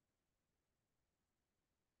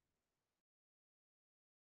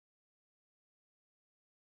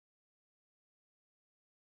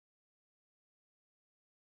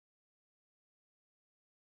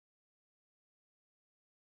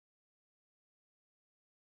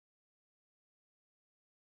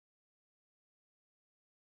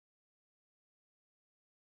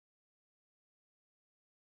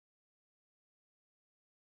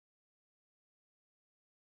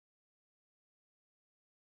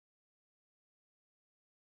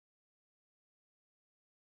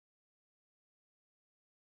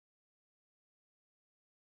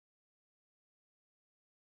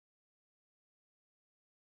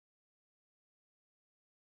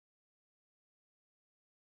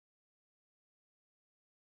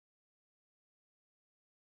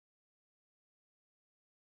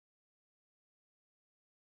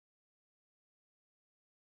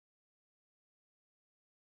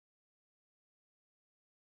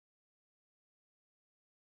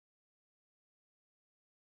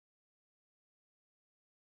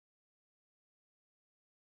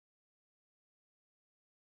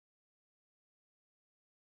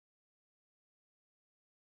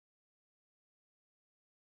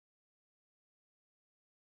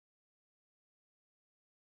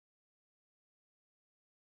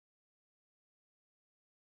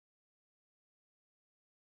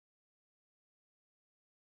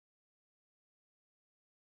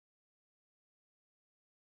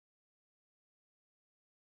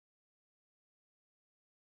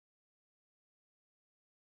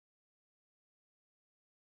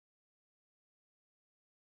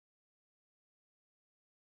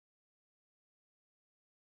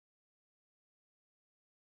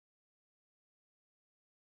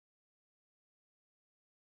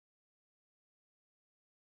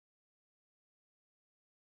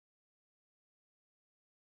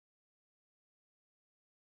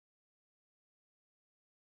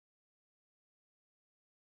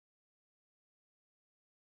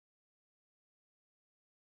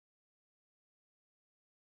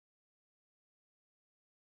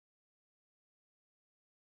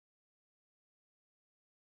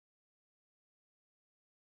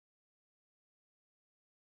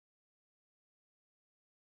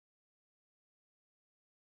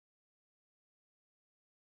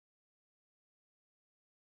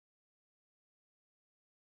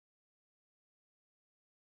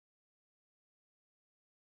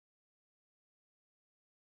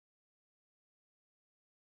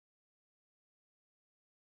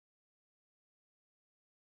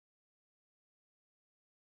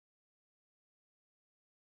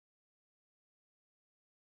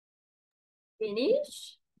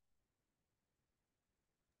 Finish?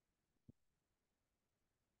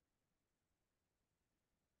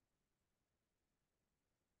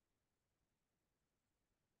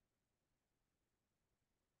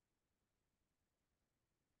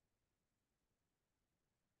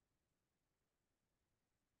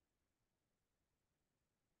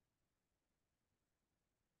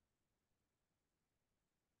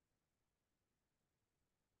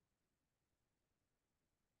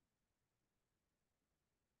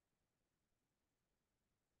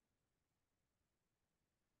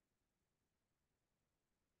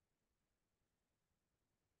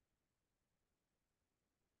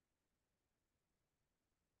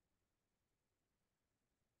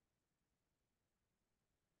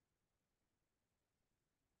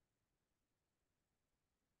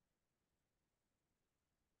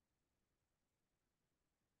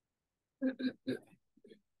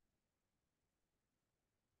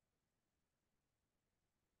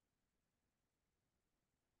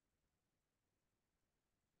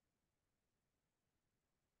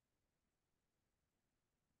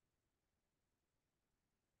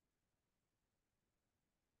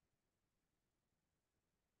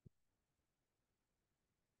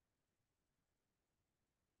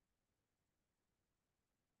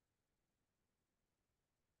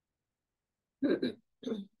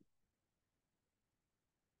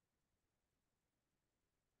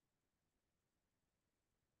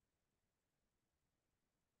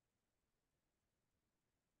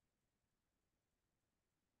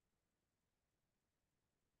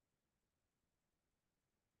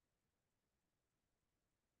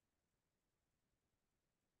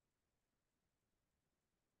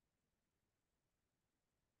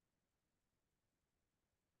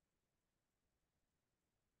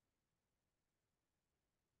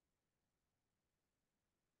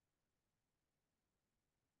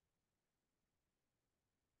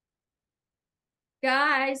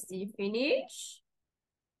 Guys, did you finish?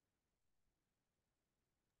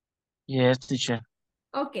 Yes, teacher.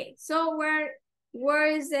 Okay, so where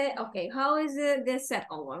is it? Okay, how is it the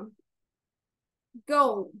second one?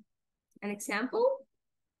 Go. An example?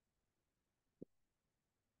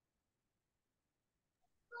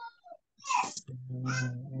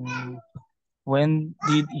 When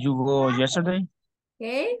did you go yesterday?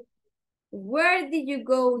 Okay. Where did you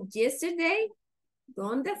go yesterday?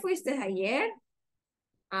 ¿Dónde fuiste ayer?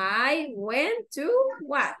 I went to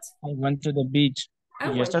what? I went to the beach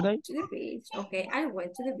I yesterday. went to the beach. Okay, I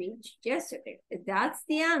went to the beach yesterday. That's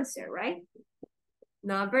the answer, right?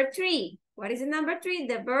 Number 3. What is the number 3?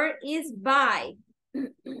 The verb is buy.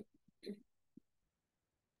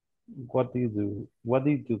 What did you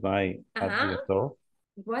buy at the store?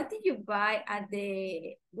 What did you buy at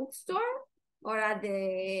the bookstore or at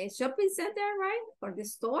the shopping center, right? Or the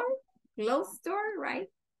store, clothes store, right?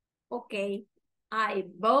 Okay, I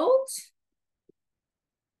bought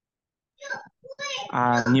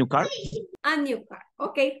A new car. a new car.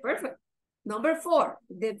 Okay, perfect. Number 4,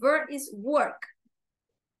 the verb is work.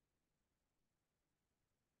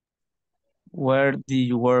 Where did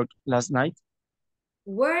you work last night?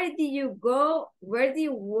 Where did you go? Where did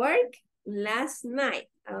you work last night?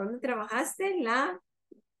 ¿A dónde trabajaste la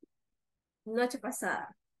noche pasada?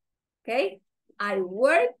 Okay, I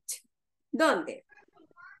worked, ¿dónde?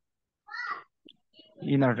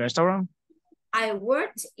 In a restaurant. I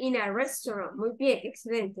worked in a restaurant. Muy bien,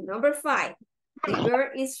 excelente. Number 5, the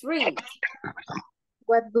verb is read.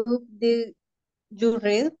 What book did you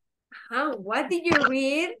read? What did you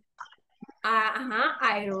read?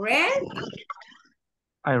 I read.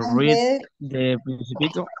 I read the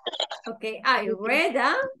Principito. Okay, I read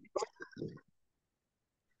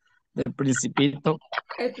The Principito.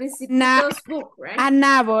 El Principito's book, right? A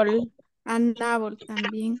novel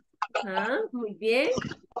también. Muy bien.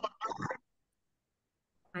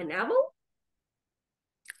 A novel?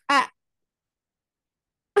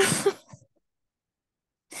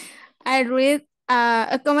 I read,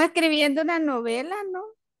 como escribiendo una novela, ¿no?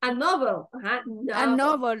 A novel. A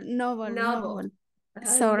novel.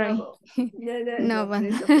 Sorry. Novel. No, Novel.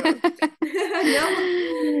 please, no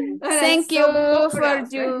problem. No. Thank you for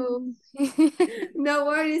you. No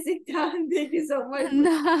worries, Ethan. Thank you so much.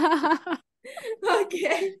 No.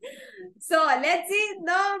 Okay. So let's see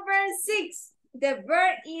number 6. The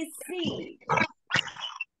verb is see.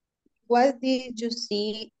 What did you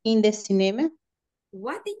see in the cinema?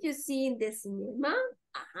 What did you see in the cinema?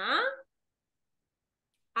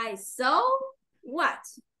 I saw what?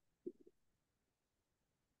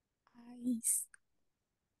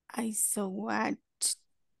 I saw what?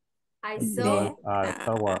 I saw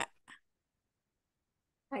what?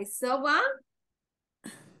 I saw what?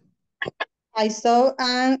 I saw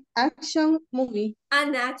an action movie.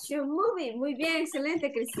 An action movie. Muy bien,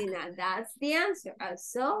 excelente, Cristina. That's the answer. I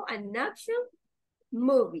saw an action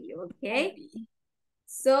movie, okay?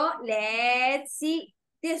 So let's see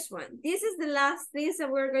this one. This is the last thing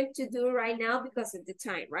that we're going to do right now because of the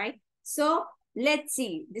time, right? So let's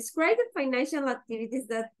see. Describe the financial activities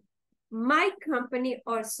that my company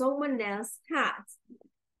or someone else has,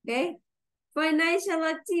 okay? Financial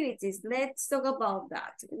activities, let's talk about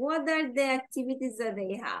that. What are the activities that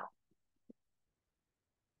they have?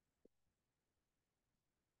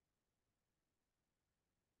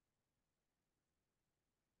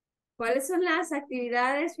 ¿Cuáles son las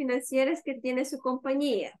actividades financieras que tiene su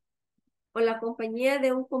compañía? O la compañía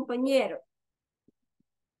de un compañero.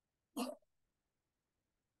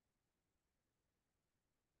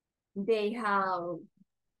 They have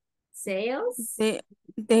sales.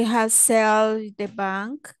 They have sales the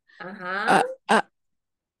bank.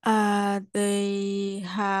 They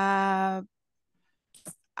have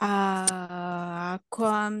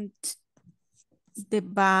account the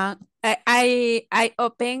bank. I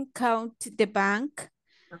open account the bank.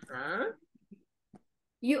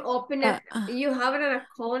 You open you have an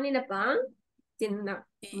account in a bank. Tiene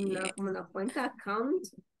como una cuenta account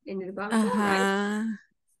en el banco, right?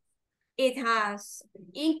 It has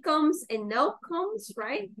incomes and outcomes,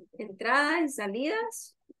 right? Entradas y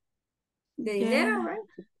salidas de dinero, right?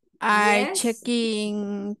 I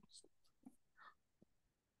checking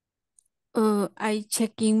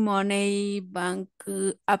money bank.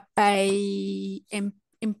 Pay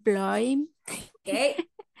employee. Okay.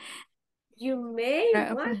 You may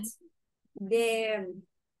what?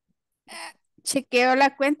 Chequeo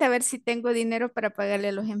la cuenta a ver si tengo dinero para pagarle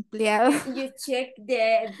a los empleados. You check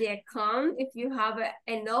the account if you have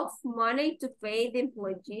enough money to pay the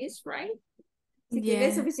employees, right? Si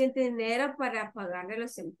tienes suficiente dinero para pagarle a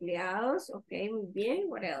los empleados. Ok, muy bien.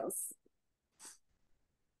 What else?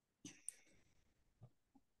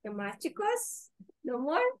 ¿Qué más, chicos? ¿No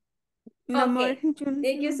more? No more. Okay,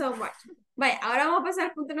 thank you so much. Vale, ahora vamos a pasar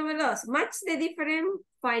al punto número 2. Match the different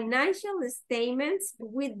financial statements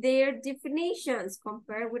with their definitions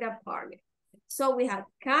compared with a partner. So we have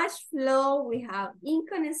cash flow, we have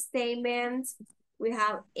income statements, we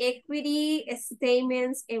have equity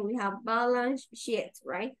statements, and we have balance sheets,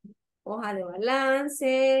 right? Hoja de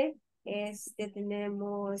balance,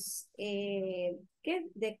 tenemos, ¿qué?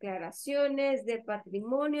 Declaraciones de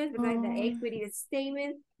patrimonios, ¿verdad? The equity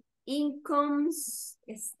statement. Incomes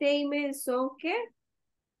statements son ¿qué?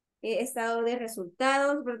 Estado de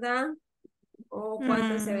resultados, ¿verdad? O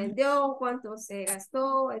cuánto se vendió, cuánto se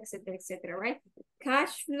gastó, etcétera, etcétera, right?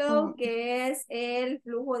 Cash flow, que es el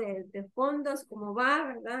flujo de fondos, cómo va,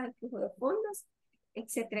 ¿verdad? El flujo de fondos,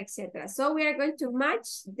 etcétera, etcétera. So we are going to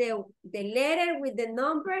match the letter with the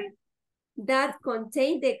number that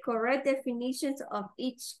contain the correct definitions of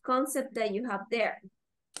each concept that you have there.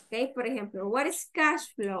 Okay, por ejemplo, what is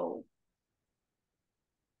cash flow?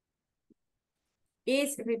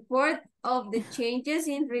 Is report of the changes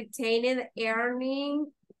in retained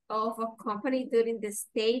earning of a company during the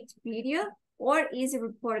state period, or is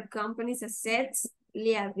report company's assets,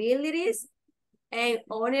 liabilities, and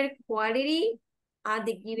owner quality at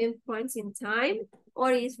the given points in time,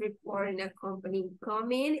 or is reporting a company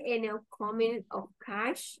incoming and outcoming of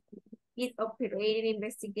cash, it operated,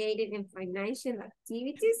 investigated, and financial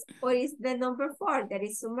activities, or is the number 4 that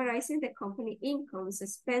is summarizing the company incomes,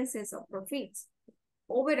 expenses, or profits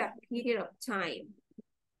over a period of time.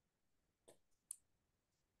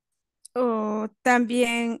 O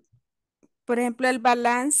también, por ejemplo, el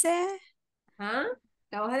balance. ¿Ah?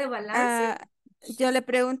 La hoja de balance. Yo le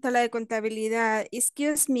pregunto a la de contabilidad,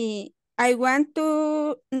 excuse me, I want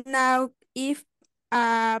to know if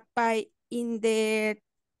by in the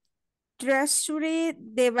treasury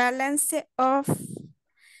the balance of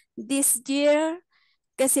this year,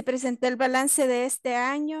 que se presentó el balance de este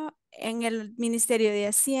año en el Ministerio de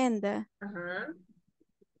Hacienda. Ajá.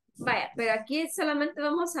 Vaya, pero aquí solamente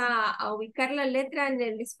vamos a ubicar la letra en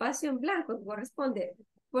el espacio en blanco que corresponde,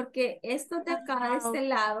 porque esto de acá, de este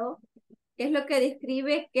lado, es lo que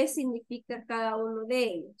describe qué significa cada uno de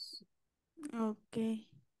ellos. Ok.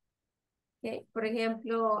 Okay. Por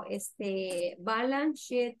ejemplo, balance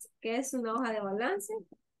sheet, ¿qué es una hoja de balance?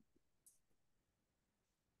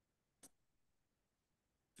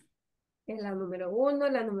 Es la número 1,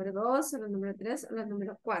 la número 2, la número 3, la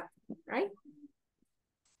número 4, right?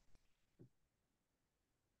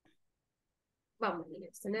 Vamos,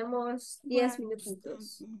 niños, tenemos 10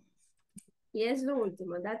 minutitos. Y es lo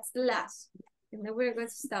último, that's the last. And then we're going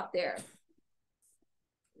to stop there.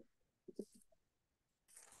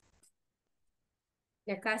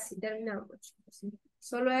 Ya casi terminamos, chicos.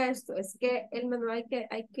 Solo esto, es que el manual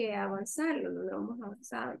hay que avanzarlo, no lo vamos a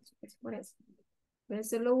avanzar, chicos, por eso. Pero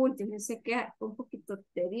eso es lo último, yo sé que es un poquito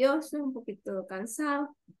tedioso, un poquito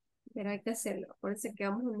cansado, pero hay que hacerlo. Por eso que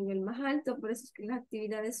vamos a un nivel más alto, por eso es que las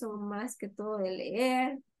actividades son más que todo de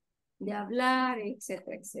leer, de hablar,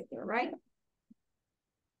 etcétera, etcétera, right?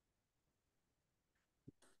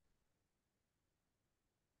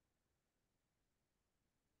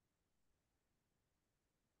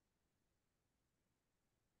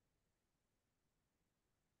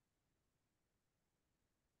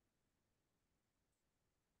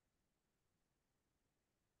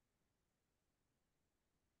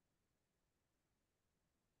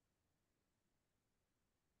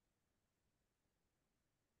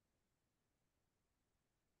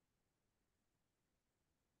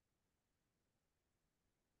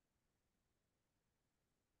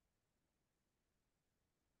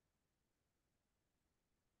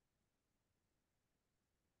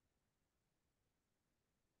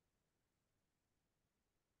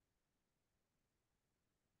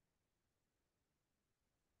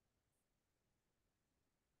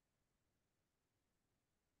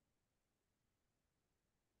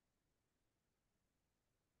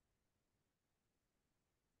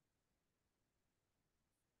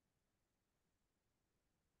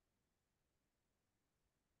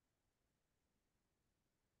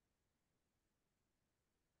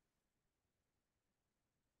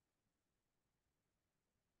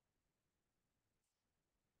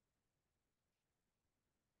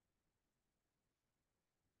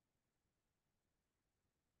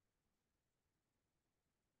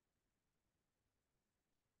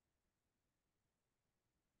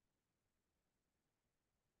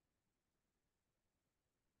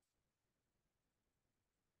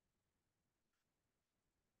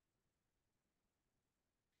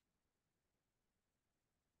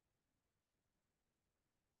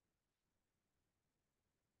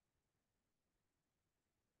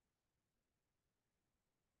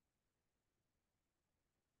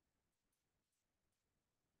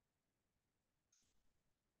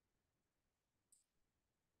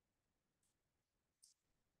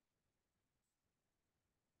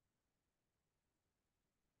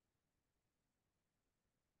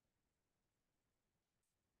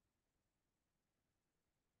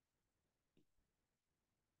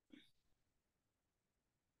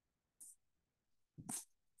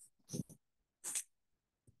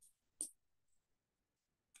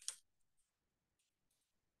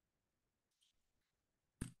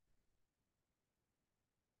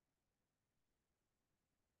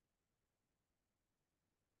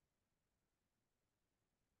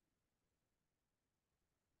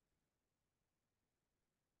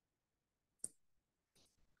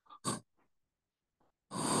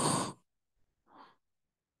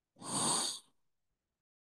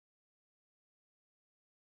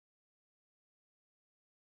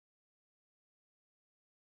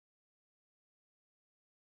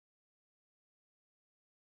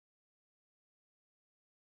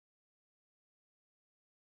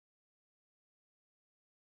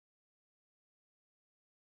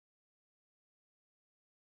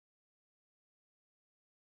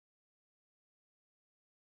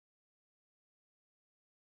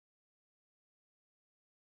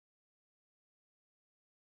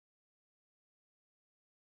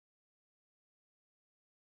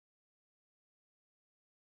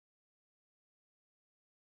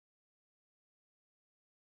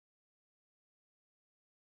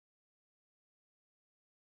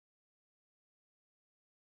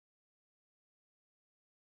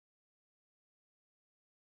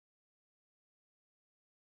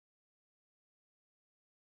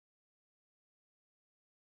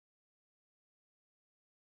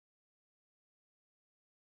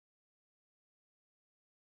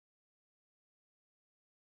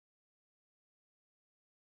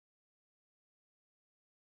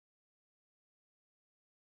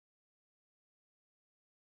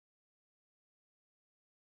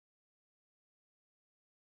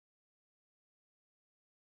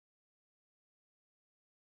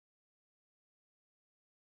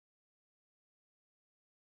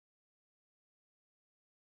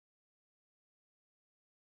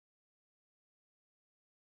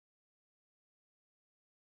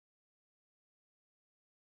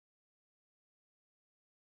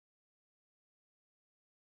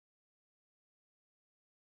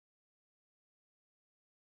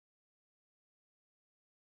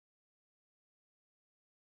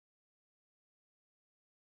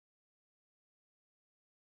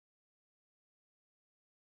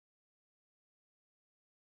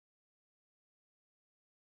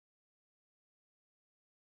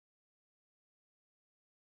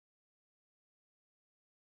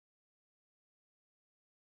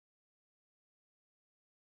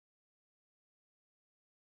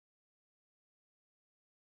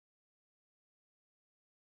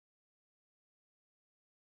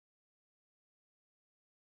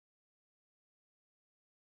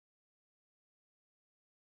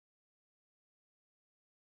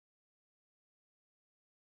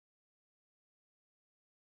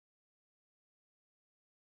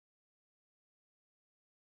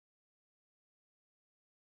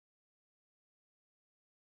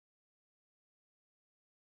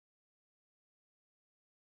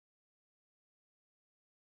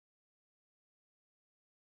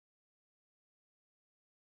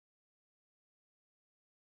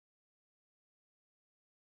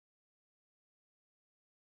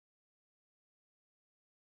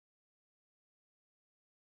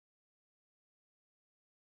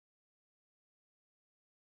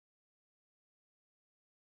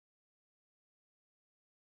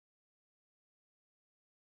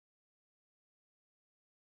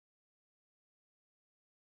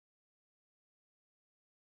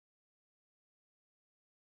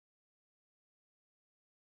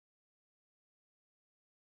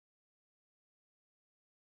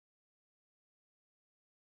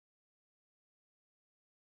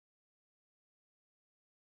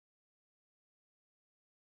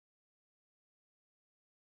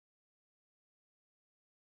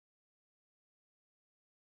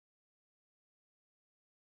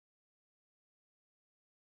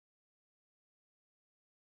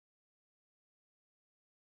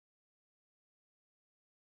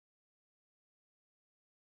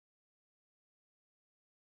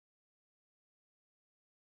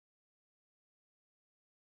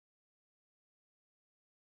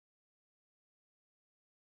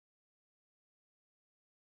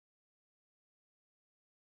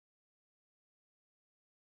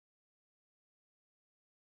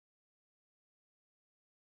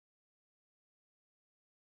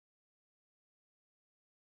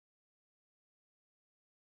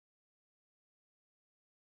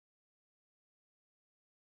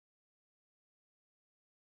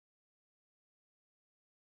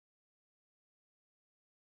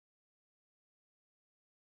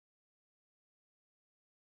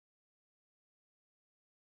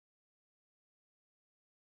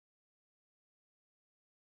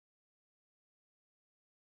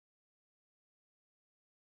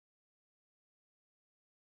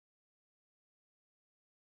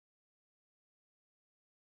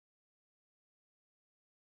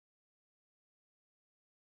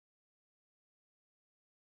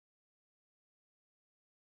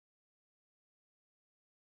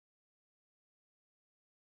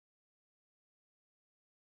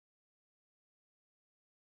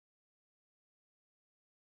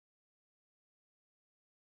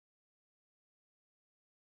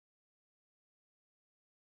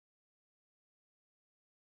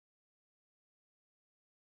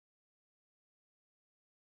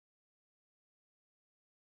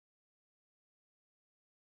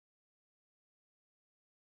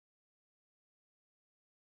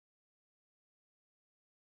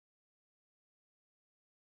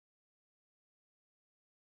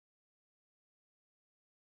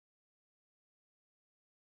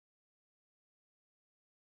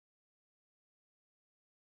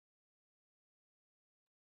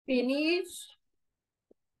 Finish.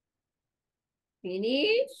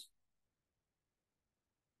 Finish.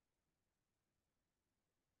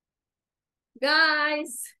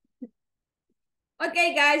 Guys.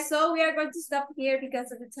 Okay, guys, so we are going to stop here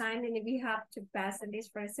because of the time and we have to pass this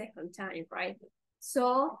for a second time, right?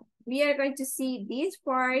 So we are going to see this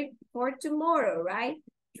part for tomorrow, right?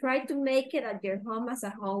 Try to make it at your home as a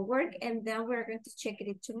homework and then we're going to check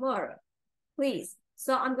it tomorrow, please.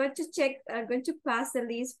 So I'm going to pass the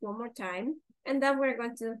list one more time and then we're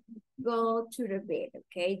going to go to the bed,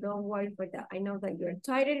 okay? Don't worry for that. I know that you're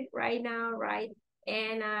tired right now, right?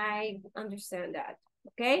 And I understand that,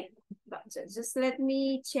 okay? But just let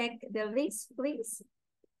me check the list, please.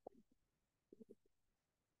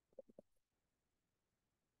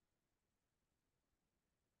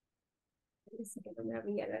 Dice que no me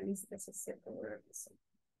había la lista, se acerca una vez.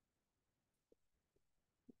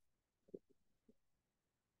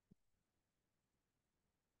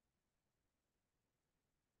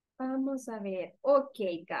 Vamos a ver.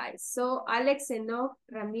 Okay, guys. So, Alex Enoch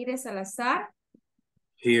Ramírez Salazar.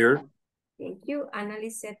 Here. Thank you. Ana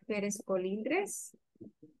Lisette Pérez Colindres.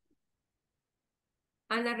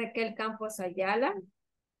 Ana Raquel Campos Ayala.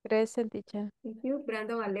 Present, teacher. Thank you.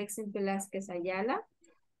 Brandon Alexis Velázquez Ayala.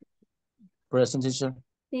 Present, teacher.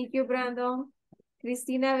 Thank you, Brandon.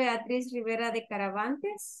 Cristina Beatriz Rivera de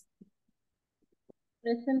Caravantes.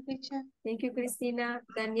 Present, teacher. Thank you, Cristina.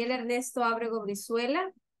 Daniel Ernesto Ábrego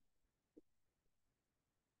Brizuela.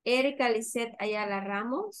 Erika Lisette Ayala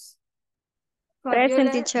Ramos.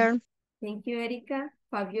 Present, teacher. Thank you, Erika.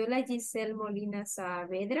 Fabiola Giselle Molina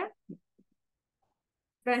Saavedra.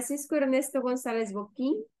 Francisco Ernesto González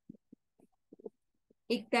Boquín.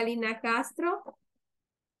 Ictalina Castro.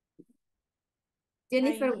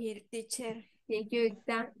 Jennifer. I'm here, teacher. Thank you,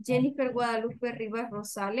 Icta. Jennifer Guadalupe Rivas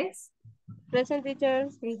Rosales. Present, teacher.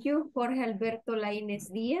 Thank you. Jorge Alberto Laínez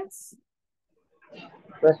Díaz.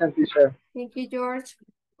 Present, teacher. Thank you, George.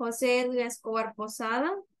 José Edwin Escobar Posada.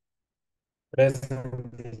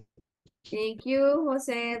 Present. Thank you,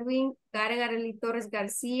 José Edwin. Karen Arely Torres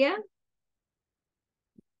García.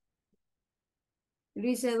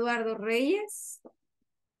 Luis Eduardo Reyes.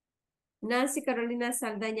 Nancy Carolina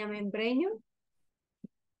Saldaña Membreño.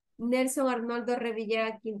 Nelson Arnoldo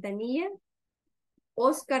Revilla Quintanilla.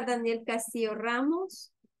 Oscar Daniel Castillo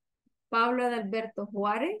Ramos. Pablo Adalberto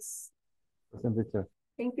Juárez. Present, teacher.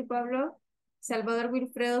 Thank you, Pablo. Salvador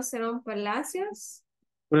Wilfredo Cerón Palacios.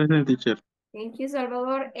 Present, teacher. Thank you,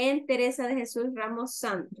 Salvador. And Teresa de Jesús Ramos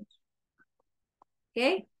Santos.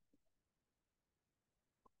 Okay.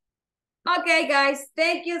 Okay, guys.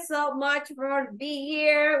 Thank you so much for being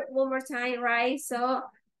here one more time, right? So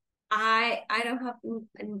I don't have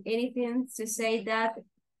anything to say that.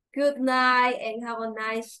 Good night and have a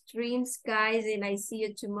nice dreams, guys. And I see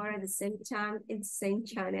you tomorrow at the same time in the same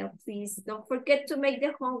channel. Please don't forget to make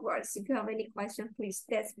the homework. If you have any question, please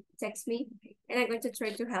text me and I'm going to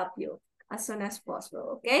try to help you as soon as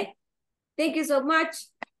possible, okay? Thank you so much.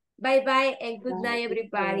 Bye-bye and good night,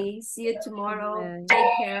 everybody. See you tomorrow.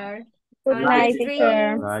 Take care. Good Have a night, nice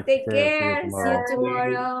teacher. dreams. Take care. See you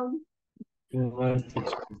tomorrow.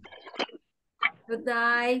 Good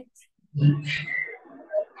night.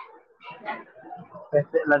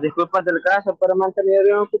 Las disculpas del caso para mantener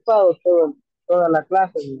bien ocupados toda la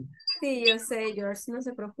clase. Sí, yo sé, George, no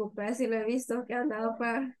se preocupe. Así lo he visto que ha andado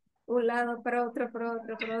para un lado, para otro, para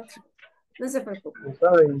otro, para otro. No se preocupe.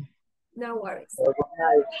 Sorry. No worries. Good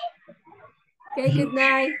night. Okay, good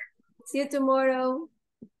night. See you tomorrow.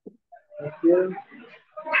 Thank you.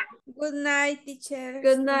 Good night, teacher.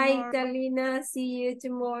 Good night, Talina. See you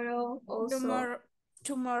tomorrow also.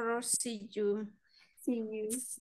 Tomorrow, see you. See you.